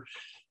future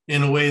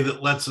in a way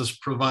that lets us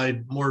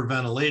provide more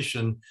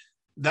ventilation?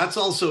 That's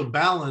also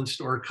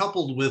balanced or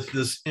coupled with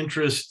this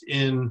interest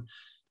in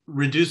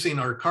reducing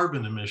our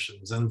carbon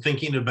emissions and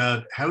thinking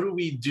about how do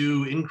we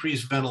do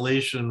increased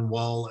ventilation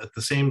while at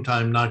the same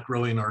time not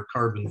growing our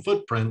carbon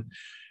footprint.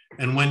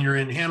 And when you're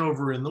in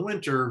Hanover in the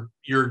winter,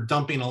 you're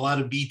dumping a lot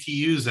of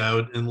BTUs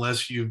out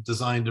unless you've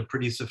designed a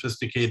pretty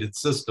sophisticated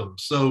system.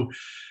 So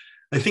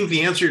I think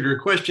the answer to your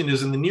question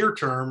is, in the near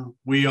term,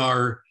 we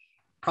are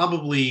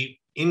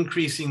probably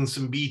increasing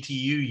some BTU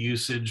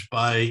usage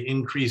by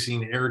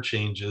increasing air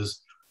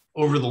changes.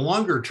 Over the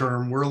longer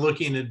term, we're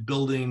looking at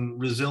building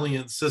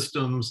resilient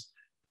systems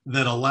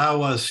that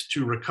allow us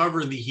to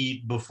recover the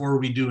heat before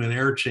we do an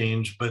air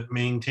change, but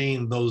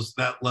maintain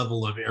that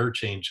level of air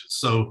changes.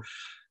 So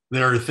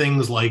there are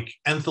things like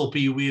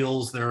enthalpy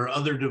wheels. There are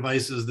other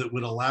devices that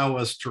would allow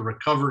us to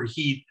recover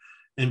heat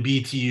and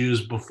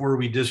BTUs before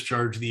we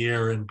discharge the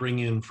air and bring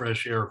in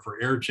fresh air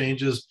for air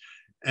changes.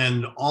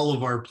 And all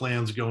of our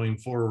plans going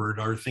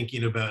forward are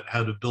thinking about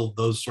how to build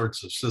those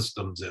sorts of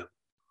systems in.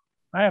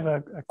 I have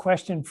a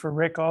question for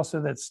Rick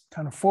also that's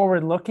kind of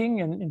forward-looking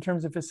in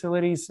terms of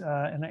facilities.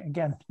 And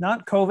again,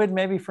 not COVID,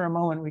 maybe for a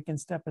moment we can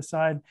step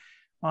aside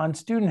on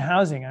student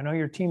housing. I know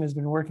your team has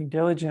been working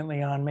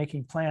diligently on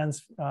making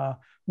plans,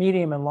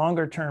 medium and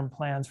longer term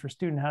plans for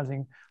student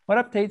housing. What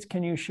updates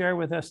can you share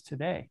with us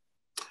today?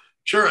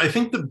 Sure. I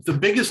think the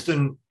biggest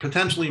and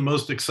potentially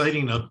most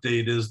exciting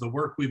update is the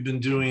work we've been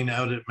doing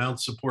out at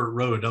Mount Support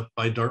Road up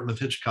by Dartmouth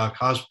Hitchcock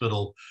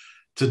Hospital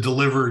to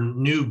deliver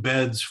new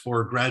beds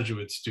for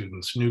graduate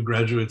students, new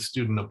graduate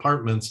student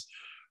apartments.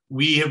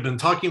 We have been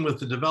talking with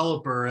the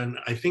developer, and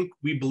I think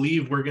we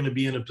believe we're going to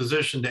be in a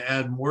position to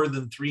add more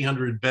than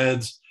 300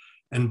 beds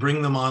and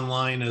bring them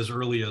online as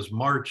early as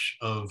March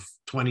of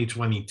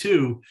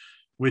 2022,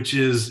 which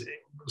is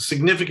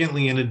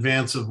significantly in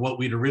advance of what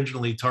we'd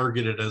originally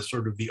targeted as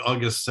sort of the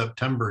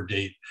August-September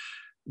date.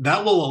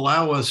 That will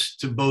allow us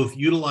to both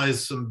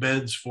utilize some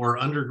beds for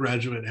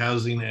undergraduate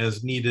housing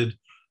as needed,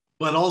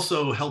 but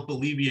also help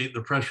alleviate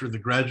the pressure the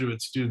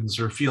graduate students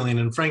are feeling,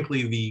 and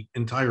frankly, the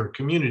entire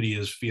community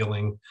is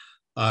feeling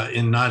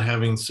in not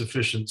having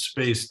sufficient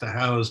space to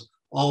house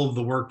all of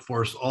the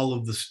workforce, all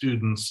of the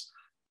students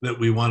that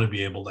we want to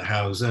be able to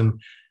house. And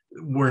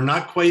we're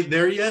not quite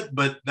there yet,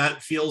 but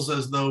that feels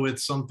as though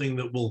it's something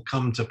that will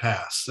come to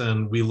pass.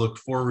 And we look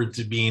forward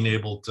to being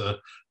able to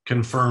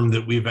confirm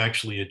that we've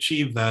actually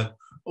achieved that.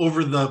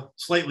 Over the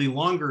slightly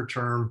longer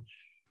term,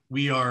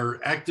 we are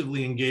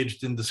actively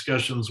engaged in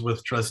discussions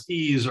with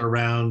trustees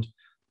around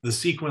the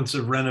sequence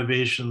of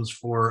renovations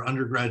for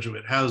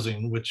undergraduate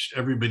housing, which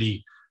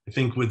everybody, I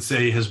think, would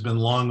say has been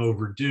long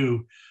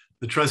overdue.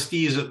 The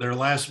trustees at their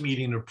last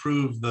meeting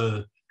approved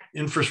the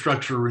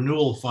infrastructure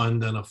renewal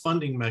fund and a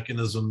funding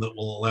mechanism that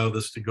will allow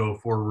this to go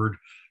forward.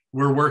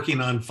 We're working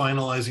on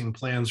finalizing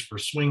plans for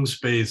swing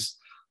space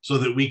so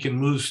that we can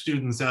move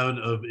students out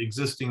of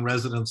existing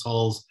residence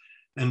halls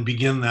and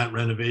begin that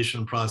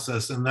renovation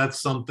process. And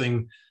that's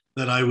something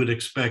that I would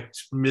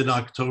expect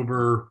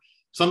mid-October,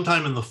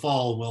 sometime in the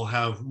fall, we'll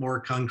have more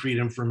concrete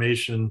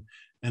information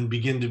and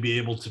begin to be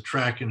able to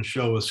track and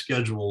show a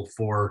schedule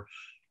for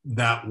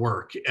that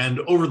work. And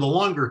over the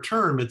longer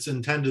term, it's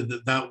intended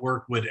that that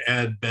work would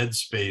add bed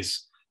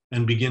space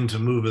and begin to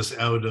move us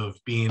out of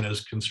being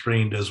as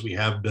constrained as we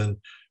have been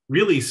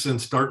really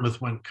since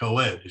Dartmouth went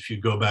co-ed, if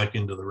you go back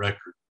into the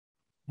record.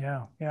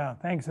 Yeah,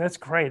 thanks. That's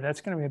great.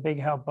 That's going to be a big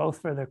help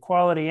both for the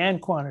quality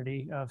and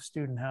quantity of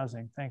student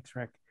housing. Thanks,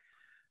 Rick.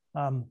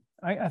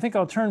 I think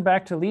I'll turn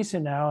back to Lisa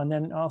now, and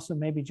then also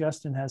maybe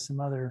Justin has some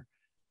other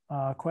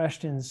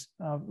questions.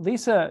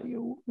 Lisa,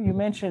 you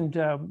mentioned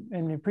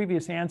in your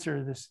previous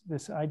answer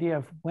this idea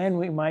of when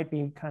we might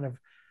be kind of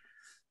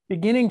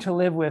beginning to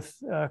live with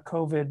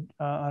COVID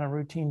on a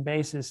routine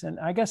basis. And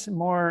I guess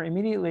more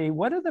immediately,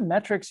 what are the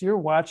metrics you're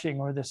watching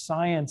or the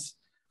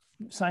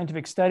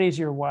scientific studies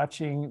you're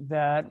watching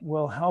that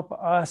will help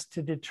us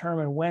to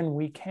determine when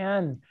we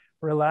can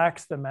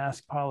relax the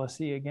mask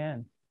policy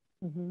again?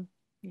 Mm-hmm.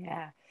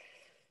 Yeah.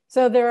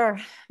 So there are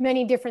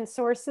many different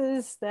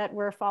sources that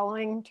we're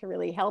following to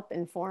really help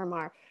inform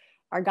our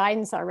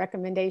guidance, our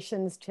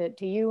recommendations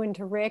to you and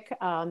to Rick.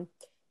 Let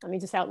me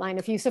just outline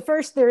a few. So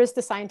first, there is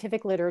the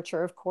scientific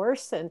literature, of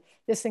course, and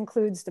this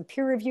includes the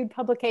peer-reviewed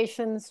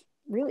publications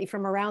really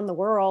from around the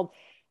world,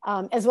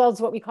 as well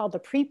as what we call the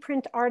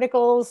preprint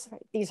articles.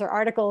 These are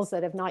articles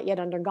that have not yet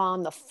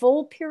undergone the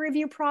full peer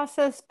review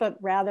process, but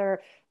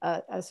rather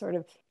a sort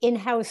of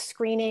in-house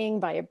screening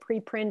by a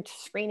preprint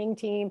screening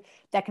team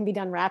that can be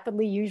done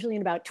rapidly, usually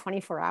in about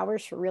 24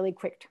 hours for really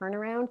quick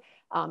turnaround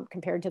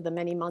compared to the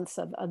many months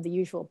of the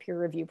usual peer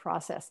review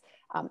process.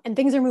 And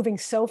things are moving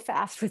so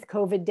fast with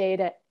COVID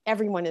data,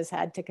 everyone has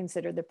had to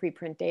consider the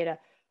preprint data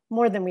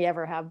more than we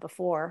ever have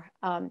before.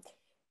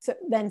 So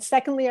then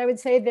secondly, I would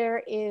say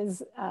there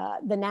is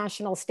the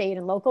national, state,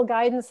 and local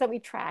guidance that we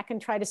track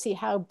and try to see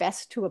how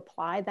best to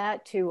apply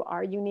that to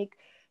our unique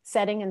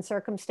setting and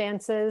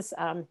circumstances.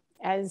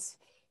 As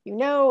you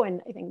know,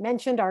 and I think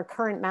mentioned, our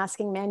current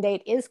masking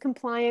mandate is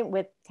compliant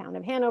with Town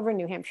of Hanover,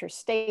 New Hampshire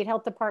State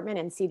Health Department,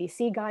 and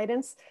CDC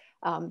guidance.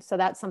 So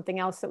that's something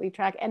else that we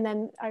track. And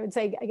then I would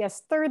say, I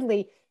guess,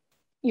 thirdly,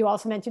 you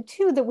also mentioned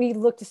too that we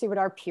look to see what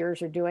our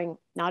peers are doing,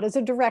 not as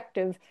a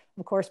directive,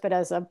 of course, but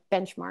as a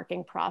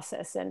benchmarking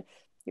process. And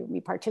we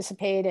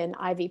participate in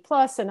IV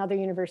Plus and other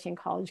university and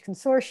college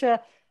consortia,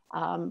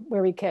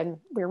 where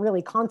we're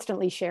really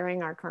constantly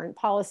sharing our current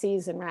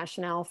policies and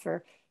rationale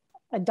for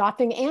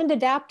adopting and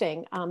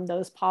adapting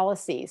those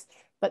policies.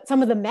 But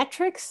some of the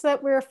metrics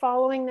that we're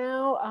following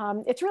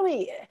now, it's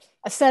really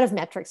a set of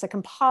metrics, a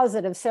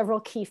composite of several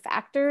key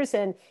factors,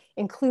 and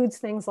includes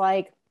things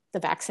like the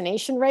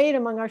vaccination rate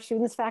among our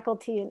students,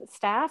 faculty, and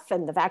staff,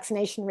 and the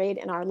vaccination rate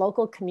in our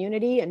local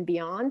community and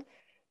beyond.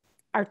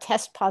 Our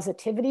test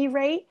positivity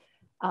rate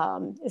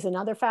is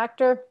another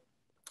factor.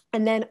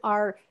 And then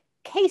our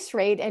case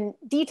rate and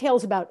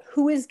details about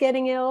who is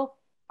getting ill.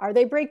 Are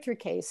they breakthrough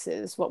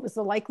cases? What was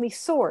the likely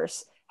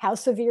source? How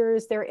severe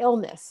is their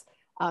illness?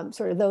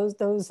 Sort of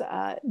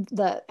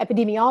the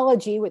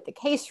epidemiology with the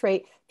case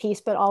rate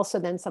piece, but also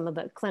then some of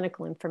the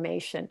clinical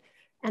information.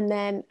 And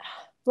then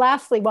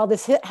lastly, while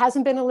this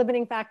hasn't been a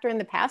limiting factor in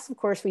the past, of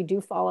course, we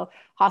do follow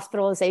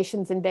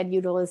hospitalizations and bed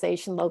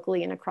utilization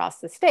locally and across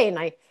the state. And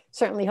I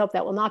certainly hope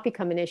that will not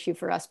become an issue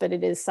for us, but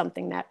it is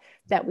something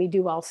that we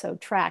do also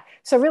track.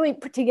 So really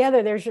put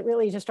together, there's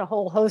really just a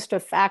whole host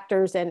of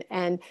factors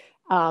and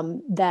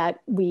that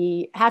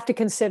we have to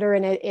consider.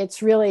 And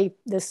it's really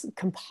this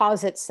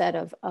composite set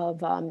of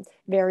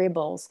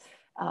variables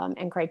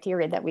and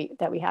criteria that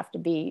we have to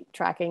be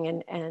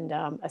tracking and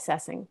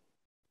assessing.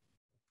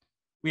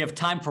 We have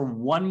time for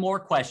one more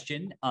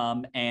question.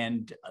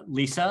 And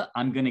Lisa,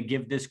 I'm going to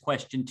give this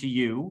question to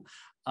you.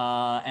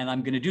 And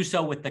I'm going to do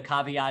so with the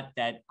caveat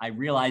that I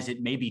realize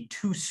it may be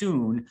too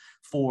soon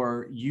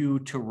for you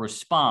to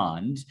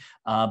respond.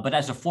 But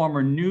as a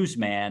former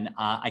newsman,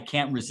 I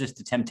can't resist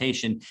the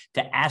temptation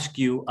to ask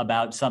you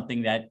about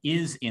something that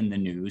is in the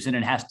news, and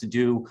it has to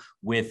do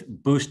with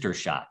booster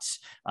shots.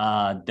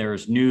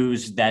 There's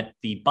news that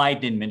the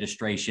Biden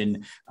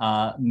administration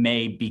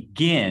may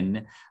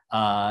begin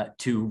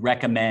to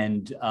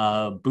recommend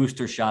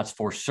booster shots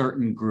for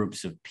certain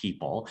groups of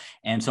people.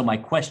 And so my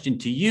question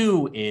to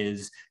you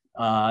is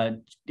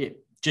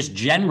just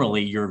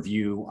generally your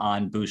view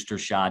on booster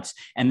shots,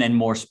 and then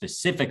more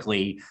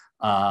specifically,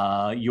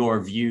 your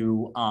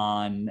view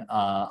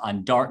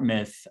on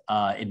Dartmouth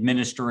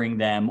administering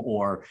them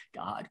or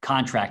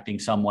contracting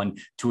someone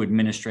to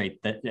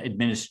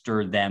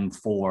administer them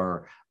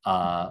for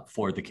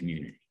the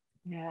community.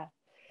 Yeah.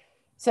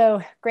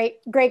 So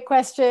great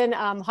question,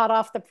 hot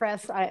off the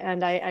press,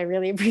 and I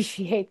really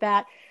appreciate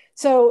that.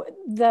 So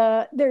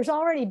there's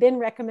already been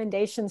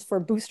recommendations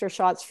for booster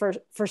shots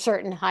for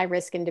certain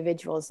high-risk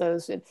individuals,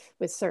 those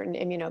with certain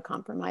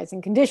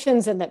immunocompromising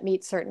conditions and that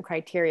meet certain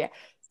criteria.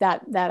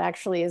 That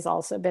actually has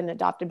also been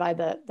adopted by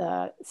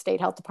the State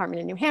Health Department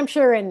in New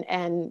Hampshire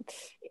and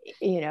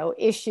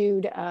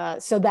issued.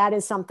 So that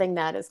is something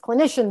that as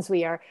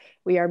clinicians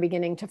we are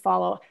beginning to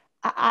follow.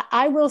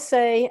 I will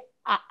say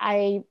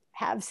I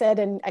have said,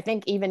 and I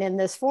think even in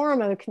this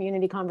forum of a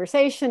community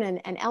conversation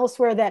and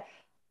elsewhere, that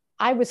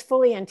I was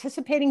fully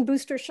anticipating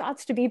booster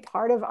shots to be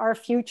part of our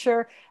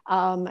future.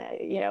 And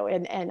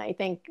I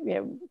think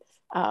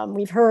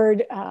we've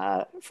heard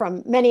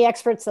from many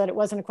experts that it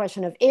wasn't a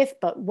question of if,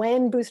 but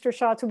when booster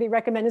shots would be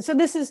recommended. So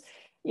this is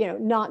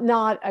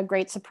not a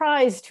great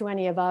surprise to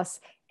any of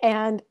us.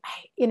 And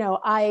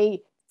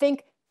I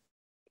think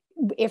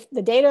if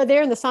the data are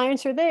there and the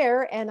science are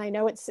there, and I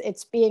know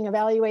it's being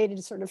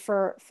evaluated sort of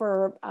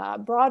for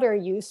broader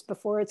use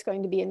before it's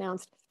going to be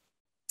announced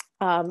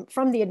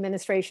from the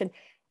administration,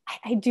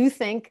 I do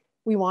think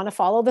we want to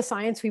follow the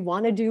science. We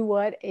want to do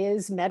what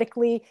is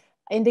medically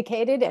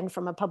indicated and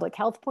from a public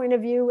health point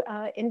of view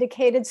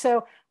indicated.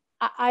 So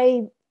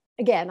I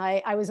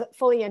was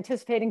fully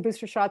anticipating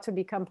booster shots would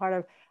become part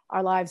of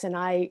our lives, and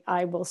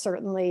I will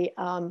certainly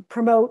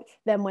promote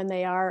them when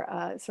they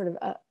are sort of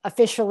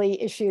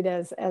officially issued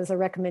as a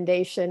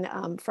recommendation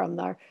from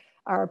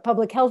our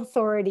public health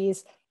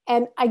authorities.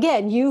 And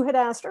again, you had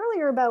asked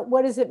earlier about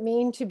what does it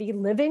mean to be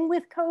living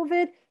with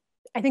COVID.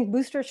 I think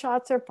booster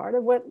shots are part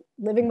of what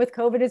living with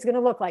COVID is going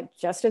to look like,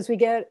 just as we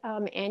get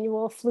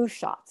annual flu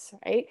shots,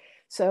 right?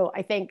 So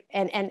I think,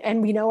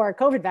 and we know our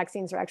COVID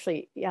vaccines are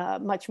actually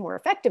much more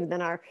effective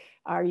than our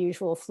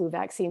usual flu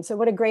vaccine. So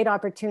what a great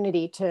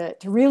opportunity to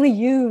really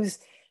use,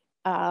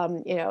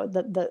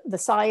 the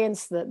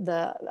science,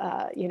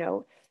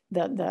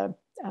 the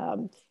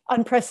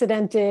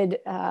unprecedented,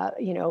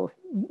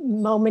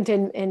 moment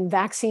in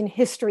vaccine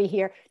history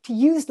here, to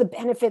use the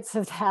benefits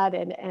of that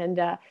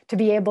and to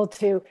be able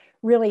to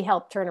really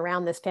help turn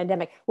around this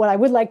pandemic. What I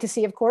would like to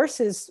see, of course,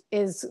 is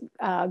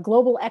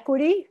global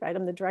equity, right?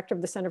 I'm the director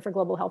of the Center for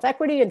Global Health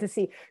Equity, and to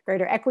see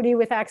greater equity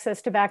with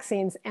access to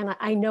vaccines. And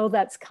I know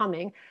that's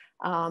coming.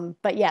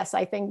 But yes,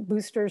 I think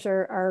boosters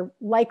are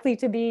likely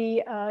to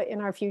be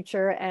in our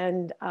future.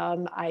 And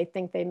I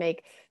think they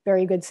make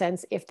very good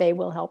sense if they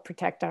will help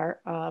protect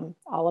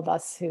all of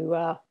us who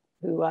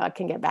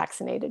can get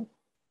vaccinated.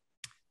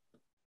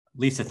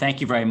 Lisa,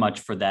 thank you very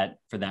much for that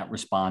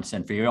response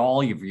and for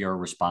all of your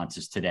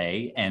responses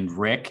today. And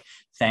Rick,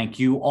 thank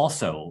you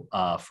also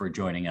for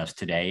joining us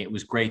today. It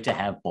was great to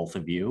have both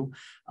of you.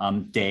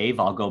 Dave,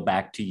 I'll go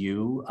back to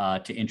you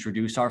to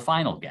introduce our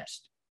final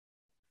guest.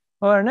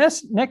 Well, our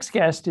next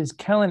guest is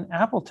Kellen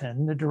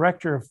Appleton, the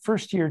director of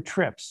first-year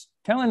trips.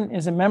 Kellen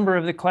is a member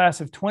of the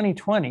class of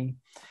 2020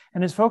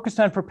 and is focused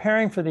on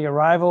preparing for the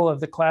arrival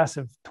of the class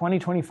of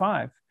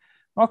 2025.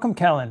 Welcome,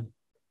 Kellen.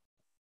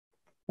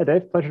 Hey,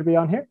 Dave. Pleasure to be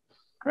on here.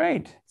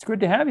 Great. It's good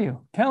to have you.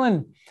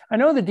 Kellen, I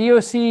know the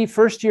DOC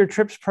first-year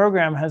trips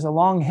program has a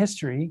long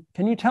history.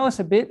 Can you tell us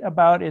a bit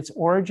about its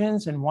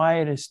origins and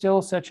why it is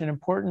still such an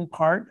important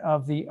part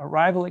of the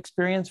arrival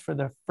experience for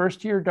the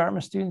first-year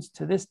Dartmouth students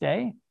to this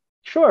day?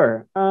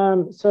 Sure.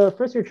 So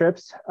First Year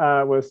Trips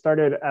was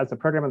started as a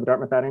program of the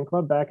Dartmouth Outing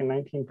Club back in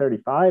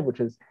 1935,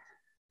 which is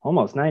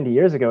almost 90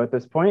 years ago at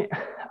this point.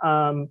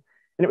 And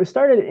it was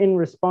started in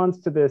response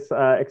to this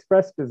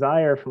expressed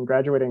desire from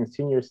graduating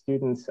senior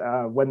students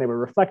when they were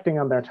reflecting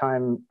on their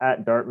time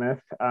at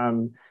Dartmouth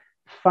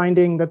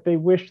finding that they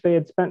wish they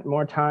had spent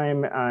more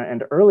time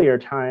and earlier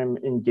time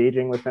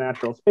engaging with the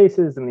natural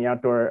spaces and the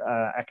outdoor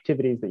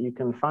activities that you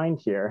can find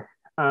here.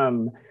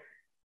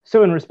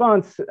 So in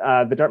response,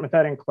 the Dartmouth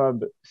Outing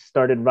Club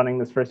started running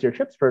this first year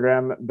trips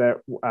program that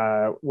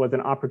was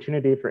an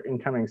opportunity for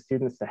incoming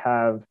students to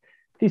have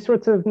these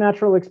sorts of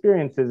natural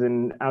experiences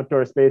in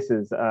outdoor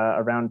spaces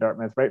around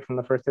Dartmouth right from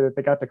the first day that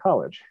they got to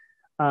college.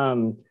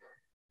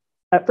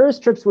 At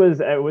first, trips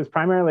was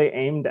primarily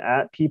aimed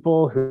at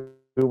people who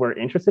were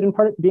interested in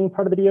being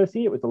part of the DOC.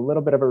 It was a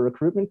little bit of a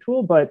recruitment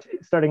tool, but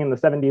starting in the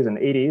 70s and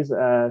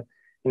 80s,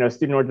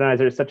 student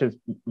organizers such as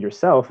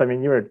yourself, I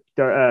mean, you were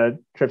a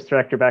trips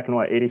director back in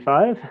what,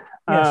 85?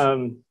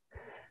 Yes.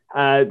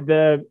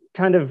 The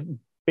kind of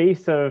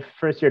base of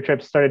first year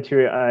trips started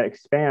to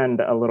expand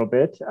a little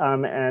bit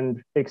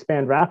and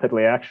expand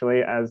rapidly,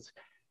 actually, as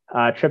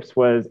trips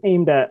was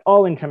aimed at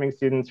all incoming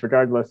students,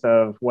 regardless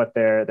of what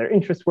their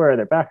interests were,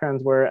 their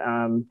backgrounds were.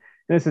 And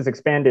this has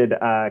expanded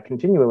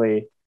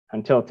continually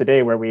until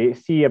today, where we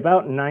see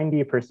about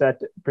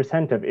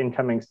 90% of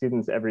incoming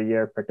students every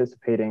year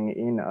participating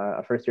in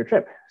a first year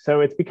trip.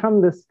 So it's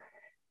become this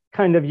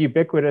kind of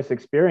ubiquitous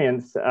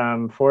experience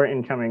for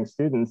incoming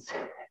students.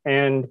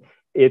 And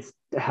it's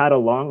had a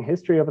long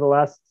history over the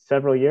last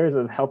several years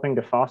of helping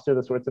to foster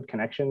the sorts of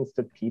connections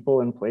to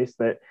people in place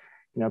that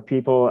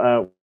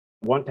people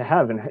want to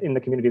have in the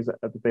communities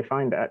that they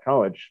find at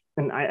college.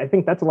 And I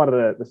think that's a lot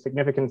of the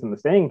significance and the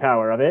staying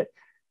power of it.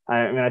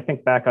 I mean, I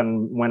think back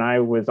on when I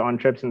was on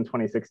trips in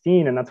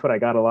 2016, and that's what I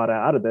got a lot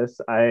out of this.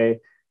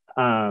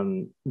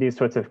 These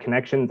sorts of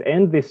connections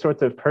and these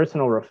sorts of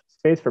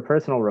space for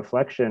personal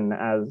reflection,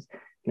 as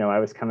I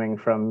was coming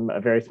from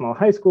a very small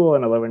high school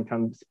in a low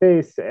income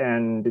space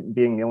and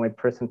being the only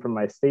person from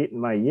my state in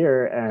my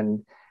year,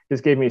 and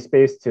just gave me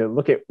space to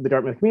look at the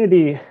Dartmouth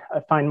community,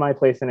 find my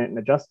place in it and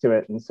adjust to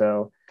it. And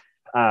so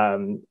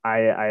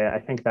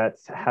I think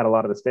that's had a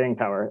lot of the staying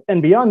power.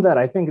 And beyond that,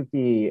 I think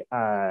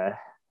a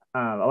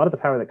lot of the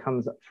power that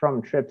comes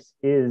from trips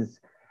is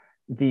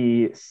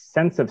the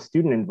sense of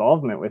student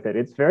involvement with it.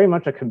 It's very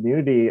much a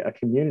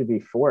community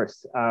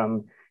force.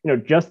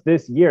 Just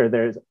this year,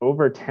 there's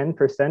over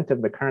 10%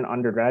 of the current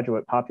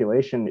undergraduate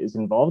population is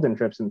involved in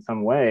trips in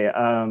some way.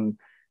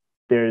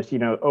 There's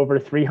over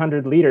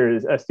 300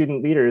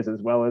 student leaders,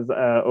 as well as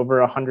over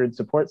 100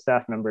 support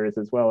staff members,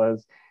 as well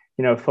as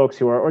folks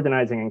who are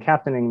organizing and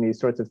captaining these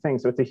sorts of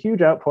things. So it's a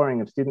huge outpouring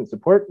of student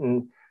support,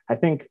 and I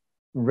think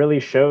really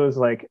shows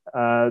like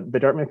the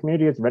Dartmouth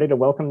community is ready to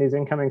welcome these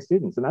incoming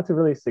students. And that's a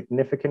really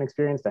significant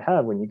experience to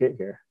have when you get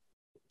here.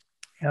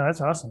 Yeah,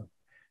 that's awesome.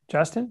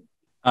 Justin?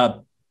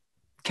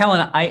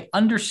 Kellen, I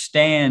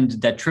understand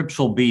that trips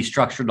will be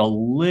structured a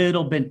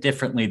little bit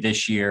differently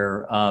this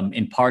year,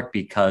 in part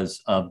because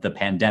of the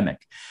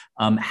pandemic.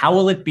 How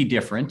will it be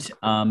different?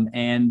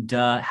 And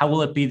how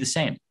will it be the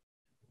same?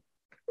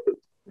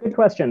 Good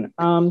question.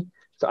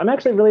 So I'm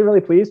actually really,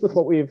 really pleased with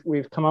what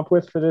we've come up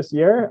with for this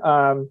year.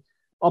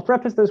 I'll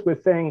preface this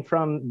with saying,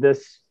 from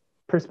this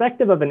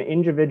perspective of an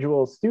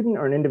individual student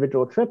or an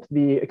individual trip,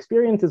 the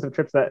experiences of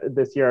trips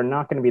this year are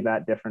not going to be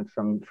that different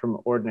from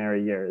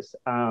ordinary years.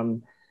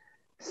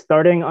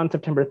 Starting on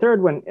September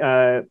 3rd, when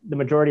the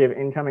majority of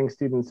incoming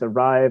students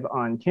arrive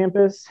on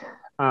campus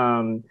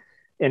and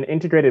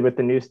integrated with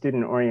the new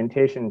student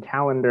orientation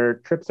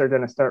calendar, trips are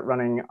going to start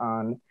running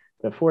on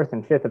the 4th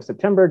and 5th of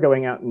September,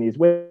 going out in these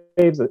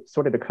waves,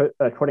 sorted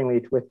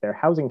accordingly with their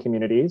housing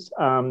communities.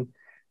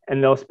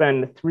 And they'll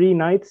spend 3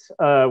 nights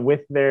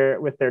with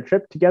their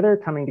trip together,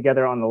 coming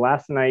together on the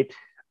last night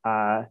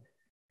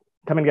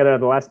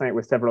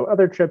with several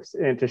other trips,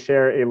 and to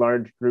share a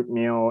large group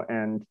meal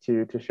and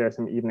to share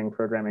some evening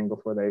programming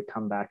before they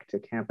come back to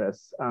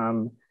campus.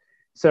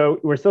 So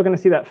we're still going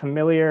to see that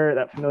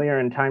familiar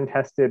and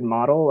time-tested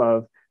model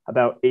of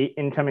about 8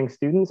 incoming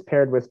students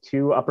paired with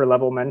 2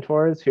 upper-level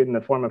mentors in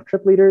the form of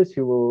trip leaders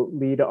who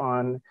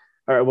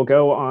will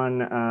go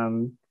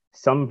on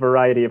some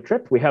variety of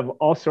trips. We have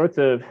all sorts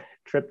of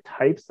trip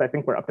types. I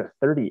think we're up to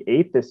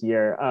 38 this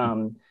year.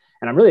 And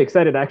I'm really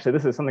excited, actually.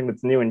 This is something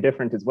that's new and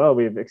different as well.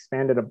 We've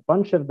expanded a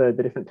bunch of the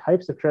different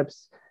types of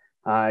trips.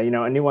 A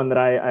new one that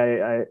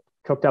I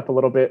cooked up a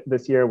little bit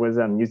this year was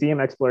museum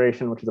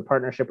exploration, which is a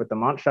partnership with the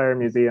Montshire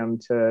Museum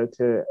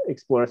to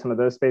explore some of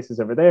those spaces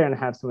over there and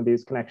have some of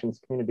these connections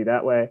to community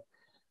that way.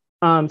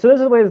 So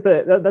those are the ways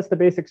that's the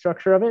basic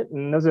structure of it.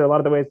 And those are a lot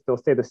of the ways they'll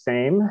stay the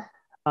same.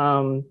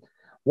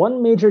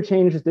 One major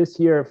change this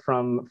year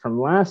from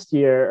last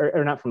year,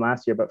 or not from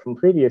last year, but from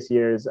previous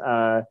years,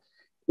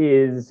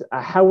 is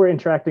how we're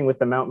interacting with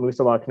the Mount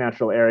Moosilauke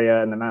Natural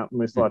Area and the Mount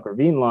Moosilauke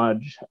Ravine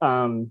Lodge.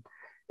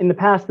 In the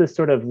past, this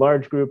sort of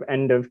large group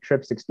end of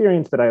trips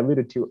experience that I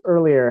alluded to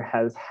earlier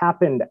has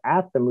happened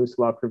at the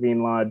Moosilauke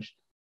Ravine Lodge,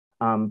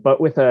 but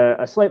with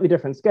a slightly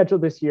different schedule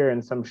this year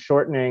and some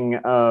shortening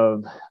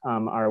of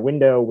our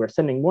window. We're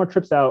sending more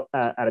trips out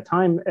at a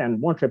time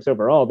and more trips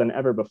overall than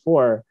ever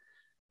before.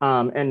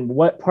 And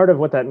part of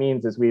what that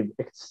means is we've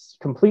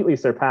completely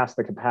surpassed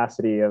the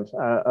capacity of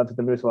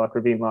the Moosilauke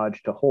Ravine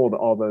Lodge to hold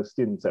all those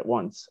students at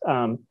once.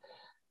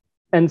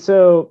 And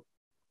so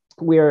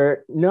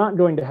we're not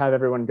going to have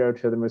everyone go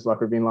to the Moose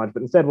Lock Ravine Lodge,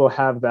 but instead we'll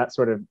have that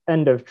sort of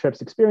end of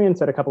trips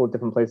experience at a couple of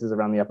different places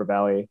around the Upper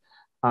Valley.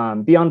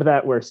 Beyond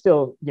that, we're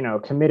still,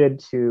 committed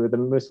to the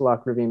Moose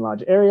Lock Ravine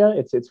Lodge area.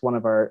 It's one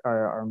of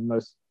our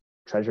most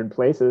treasured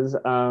places.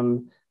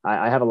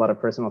 I have a lot of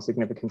personal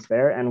significance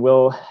there, and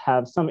we'll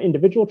have some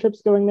individual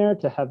trips going there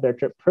to have their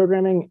trip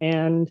programming,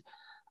 and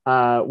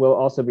we'll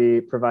also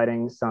be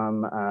providing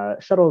some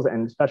shuttles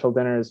and special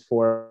dinners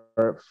for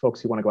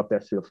folks who want to go up there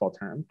through the fall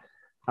term.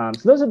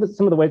 So those are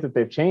some of the ways that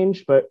they've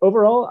changed. But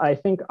overall, I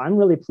think I'm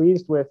really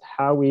pleased with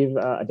how we've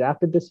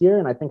adapted this year.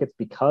 And I think it's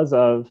because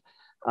of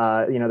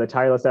the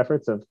tireless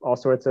efforts of all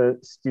sorts of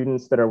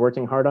students that are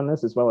working hard on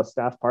this, as well as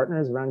staff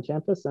partners around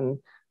campus. And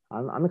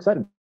I'm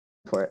excited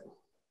for it.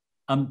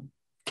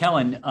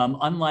 Kellen,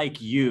 unlike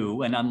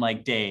you and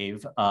unlike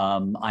Dave,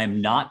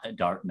 I'm not a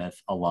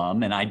Dartmouth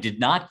alum, and I did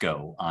not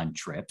go on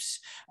trips.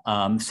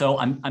 So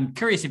I'm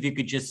curious if you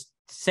could just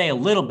say a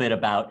little bit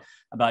about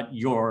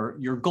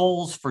your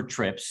goals for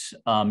trips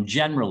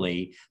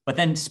generally, but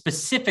then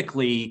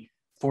specifically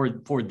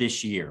for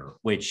this year,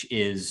 which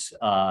is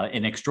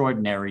an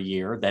extraordinary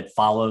year that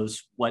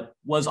follows what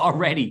was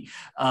already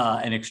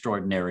an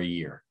extraordinary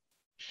year.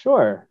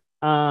 Sure.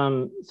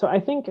 So I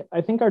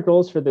think our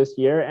goals for this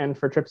year and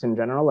for trips in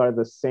general are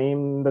the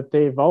same that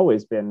they've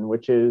always been,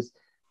 which is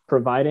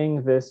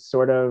providing this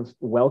sort of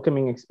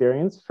welcoming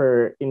experience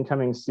for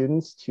incoming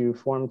students to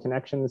form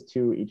connections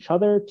to each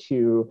other,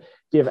 to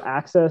give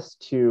access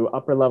to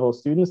upper level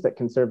students that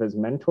can serve as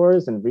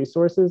mentors and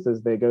resources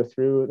as they go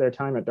through their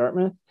time at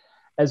Dartmouth,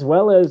 as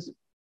well as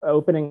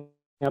opening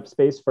up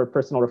space for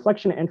personal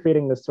reflection and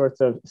creating this sorts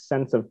of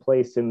sense of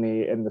place in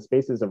the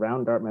spaces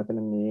around Dartmouth and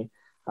in the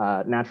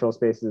natural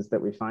spaces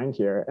that we find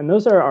here. And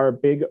those are our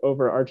big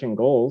overarching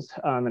goals.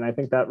 And I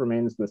think that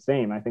remains the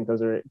same. I think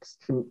those are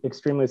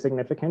extremely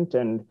significant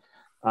and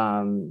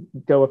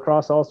go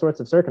across all sorts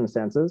of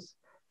circumstances.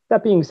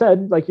 That being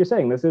said, like you're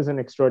saying, this is an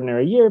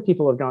extraordinary year.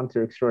 People have gone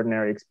through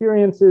extraordinary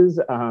experiences,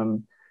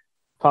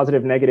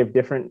 positive, negative,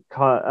 different,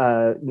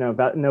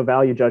 no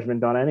value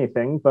judgment on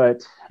anything.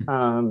 But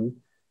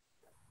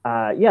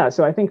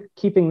so I think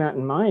keeping that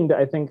in mind,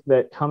 I think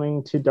that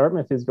coming to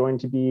Dartmouth is going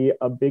to be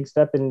a big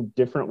step in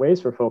different ways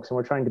for folks. And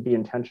we're trying to be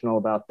intentional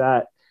about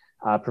that,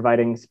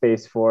 providing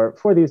space for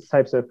these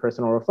types of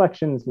personal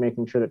reflections,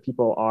 making sure that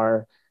people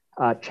are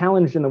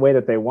challenged in the way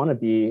that they want to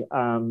be.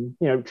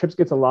 Trips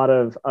gets a lot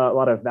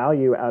of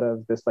value out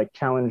of this like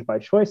challenge by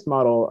choice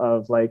model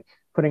of like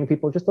putting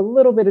people just a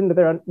little bit into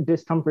their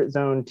discomfort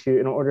zone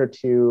in order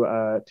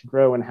to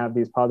grow and have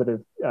these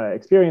positive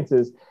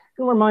experiences.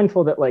 And we're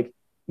mindful that like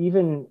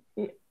even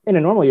in a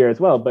normal year as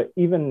well, but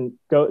even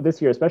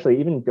this year especially,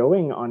 even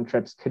going on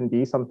trips can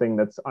be something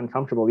that's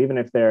uncomfortable, even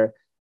if they're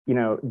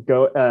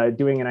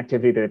doing an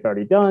activity that they've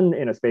already done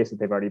in a space that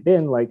they've already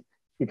been. Like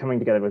you're coming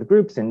together with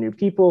groups and new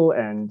people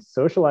and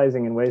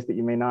socializing in ways that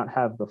you may not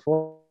have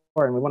before.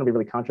 And we want to be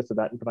really conscious of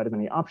that and provide as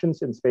many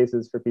options and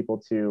spaces for people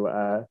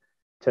to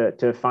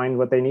find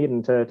what they need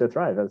and to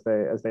thrive as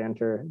they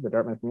enter the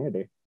Dartmouth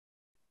community.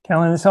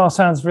 Kellen, this all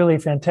sounds really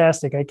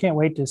fantastic. I can't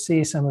wait to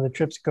see some of the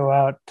trips go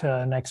out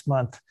next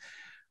month.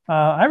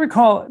 I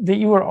recall that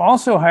you were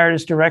also hired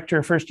as director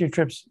of first-year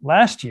trips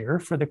last year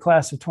for the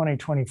class of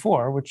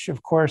 2024, which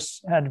of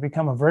course had to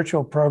become a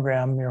virtual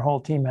program. Your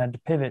whole team had to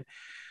pivot.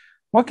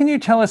 What can you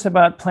tell us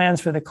about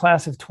plans for the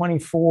class of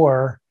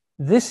 24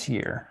 this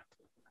year?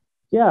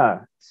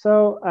 Yeah,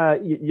 so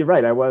you're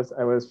right. I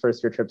was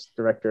first-year trips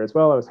director as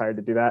well. I was hired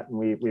to do that, and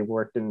we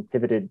worked and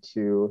pivoted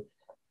to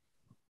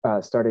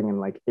starting in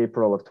like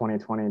April of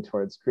 2020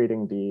 towards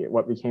creating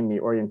what became the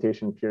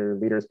Orientation Peer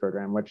Leaders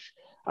Program, which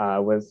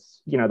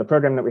was the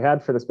program that we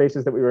had for the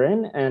spaces that we were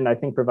in, and I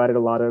think provided a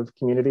lot of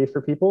community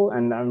for people,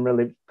 and I'm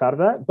really proud of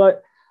that.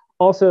 But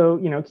also,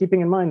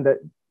 keeping in mind that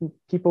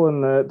people in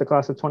the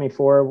class of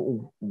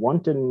 24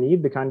 want and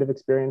need the kind of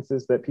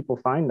experiences that people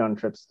find on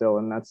trips still,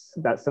 and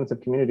that sense of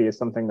community is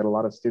something that a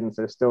lot of students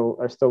are still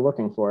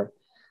looking for.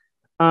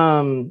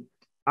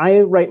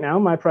 Right now,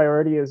 my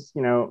priority is,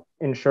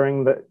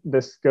 ensuring that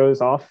this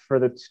goes off for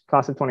the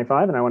class of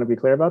 25, and I want to be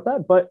clear about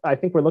that. But I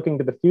think we're looking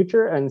to the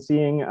future and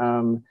seeing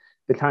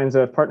the kinds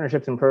of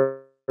partnerships and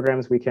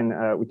programs we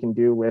can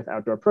do with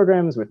outdoor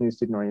programs, with new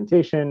student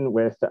orientation,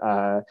 with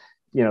the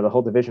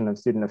whole division of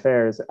student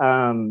affairs.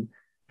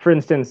 For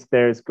instance,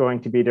 there's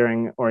going to be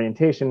during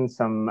orientation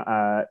some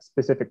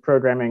specific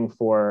programming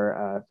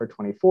for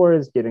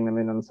 24s, getting them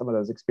in on some of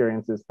those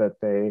experiences that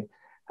they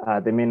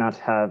may not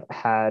have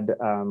had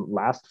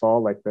last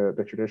fall, like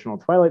the traditional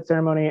twilight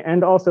ceremony,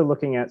 and also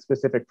looking at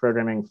specific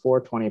programming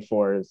for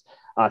 24s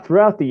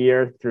throughout the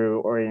year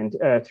through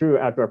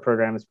outdoor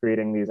programs,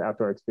 creating these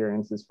outdoor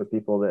experiences for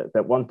people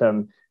that want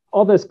them.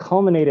 All this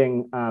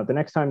culminating the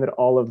next time that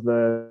all of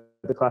the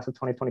class of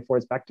 2024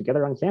 is back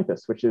together on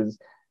campus, which is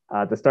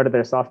the start of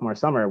their sophomore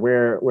summer.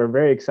 We're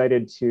very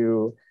excited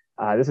to.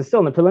 This is still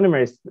in the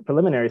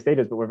preliminary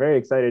stages, but we're very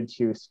excited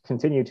to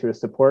continue to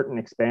support and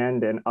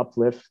expand and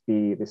uplift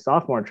the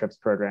sophomore trips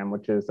program,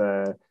 which is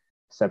a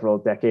several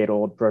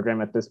decade-old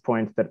program at this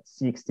point that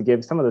seeks to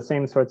give some of the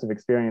same sorts of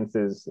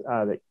experiences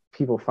that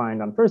people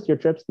find on first-year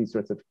trips, these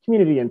sorts of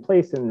community and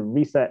place and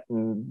reset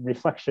and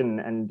reflection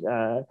and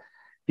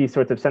these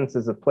sorts of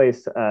senses of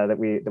place that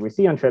we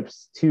see on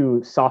trips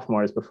to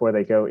sophomores before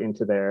they go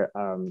into their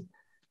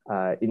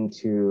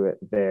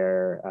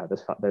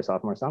their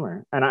sophomore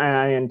summer. And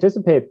I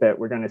anticipate that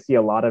we're going to see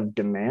a lot of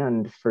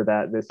demand for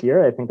that this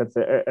year. I think that's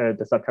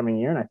this upcoming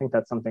year, and I think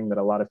that's something that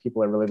a lot of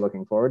people are really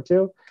looking forward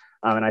to.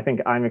 And I think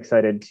I'm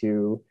excited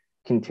to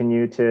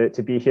continue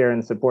to be here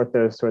and support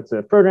those sorts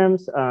of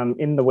programs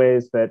in the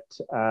ways that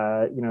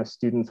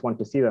students want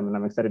to see them, and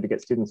I'm excited to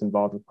get students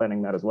involved with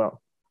planning that as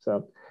well.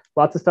 So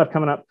lots of stuff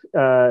coming up,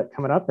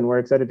 and we're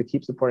excited to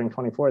keep supporting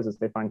 24s as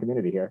they find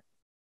community here.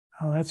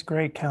 Oh, that's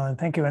great, Kellen.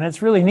 Thank you. And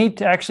it's really neat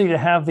to actually to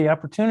have the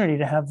opportunity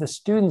to have the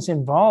students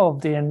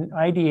involved in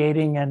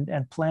ideating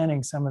and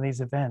planning some of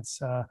these events.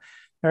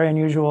 Very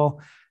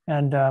unusual.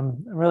 And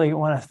really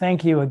want to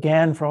thank you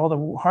again for all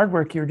the hard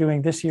work you're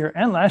doing this year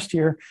and last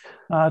year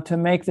to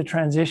make the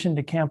transition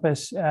to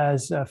campus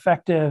as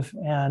effective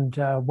and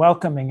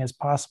welcoming as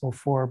possible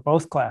for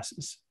both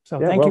classes. So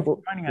thank you for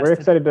joining us. We're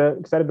excited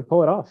to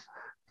pull it off.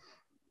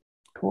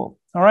 Cool.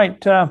 All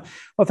right.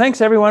 Well,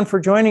 thanks everyone for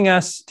joining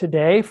us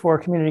today for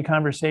Community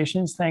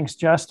Conversations. Thanks,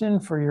 Justin,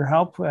 for your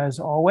help as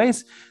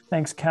always.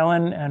 Thanks,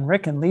 Kellen and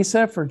Rick and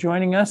Lisa for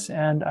joining us.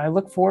 And I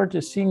look forward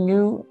to seeing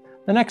you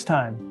the next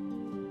time.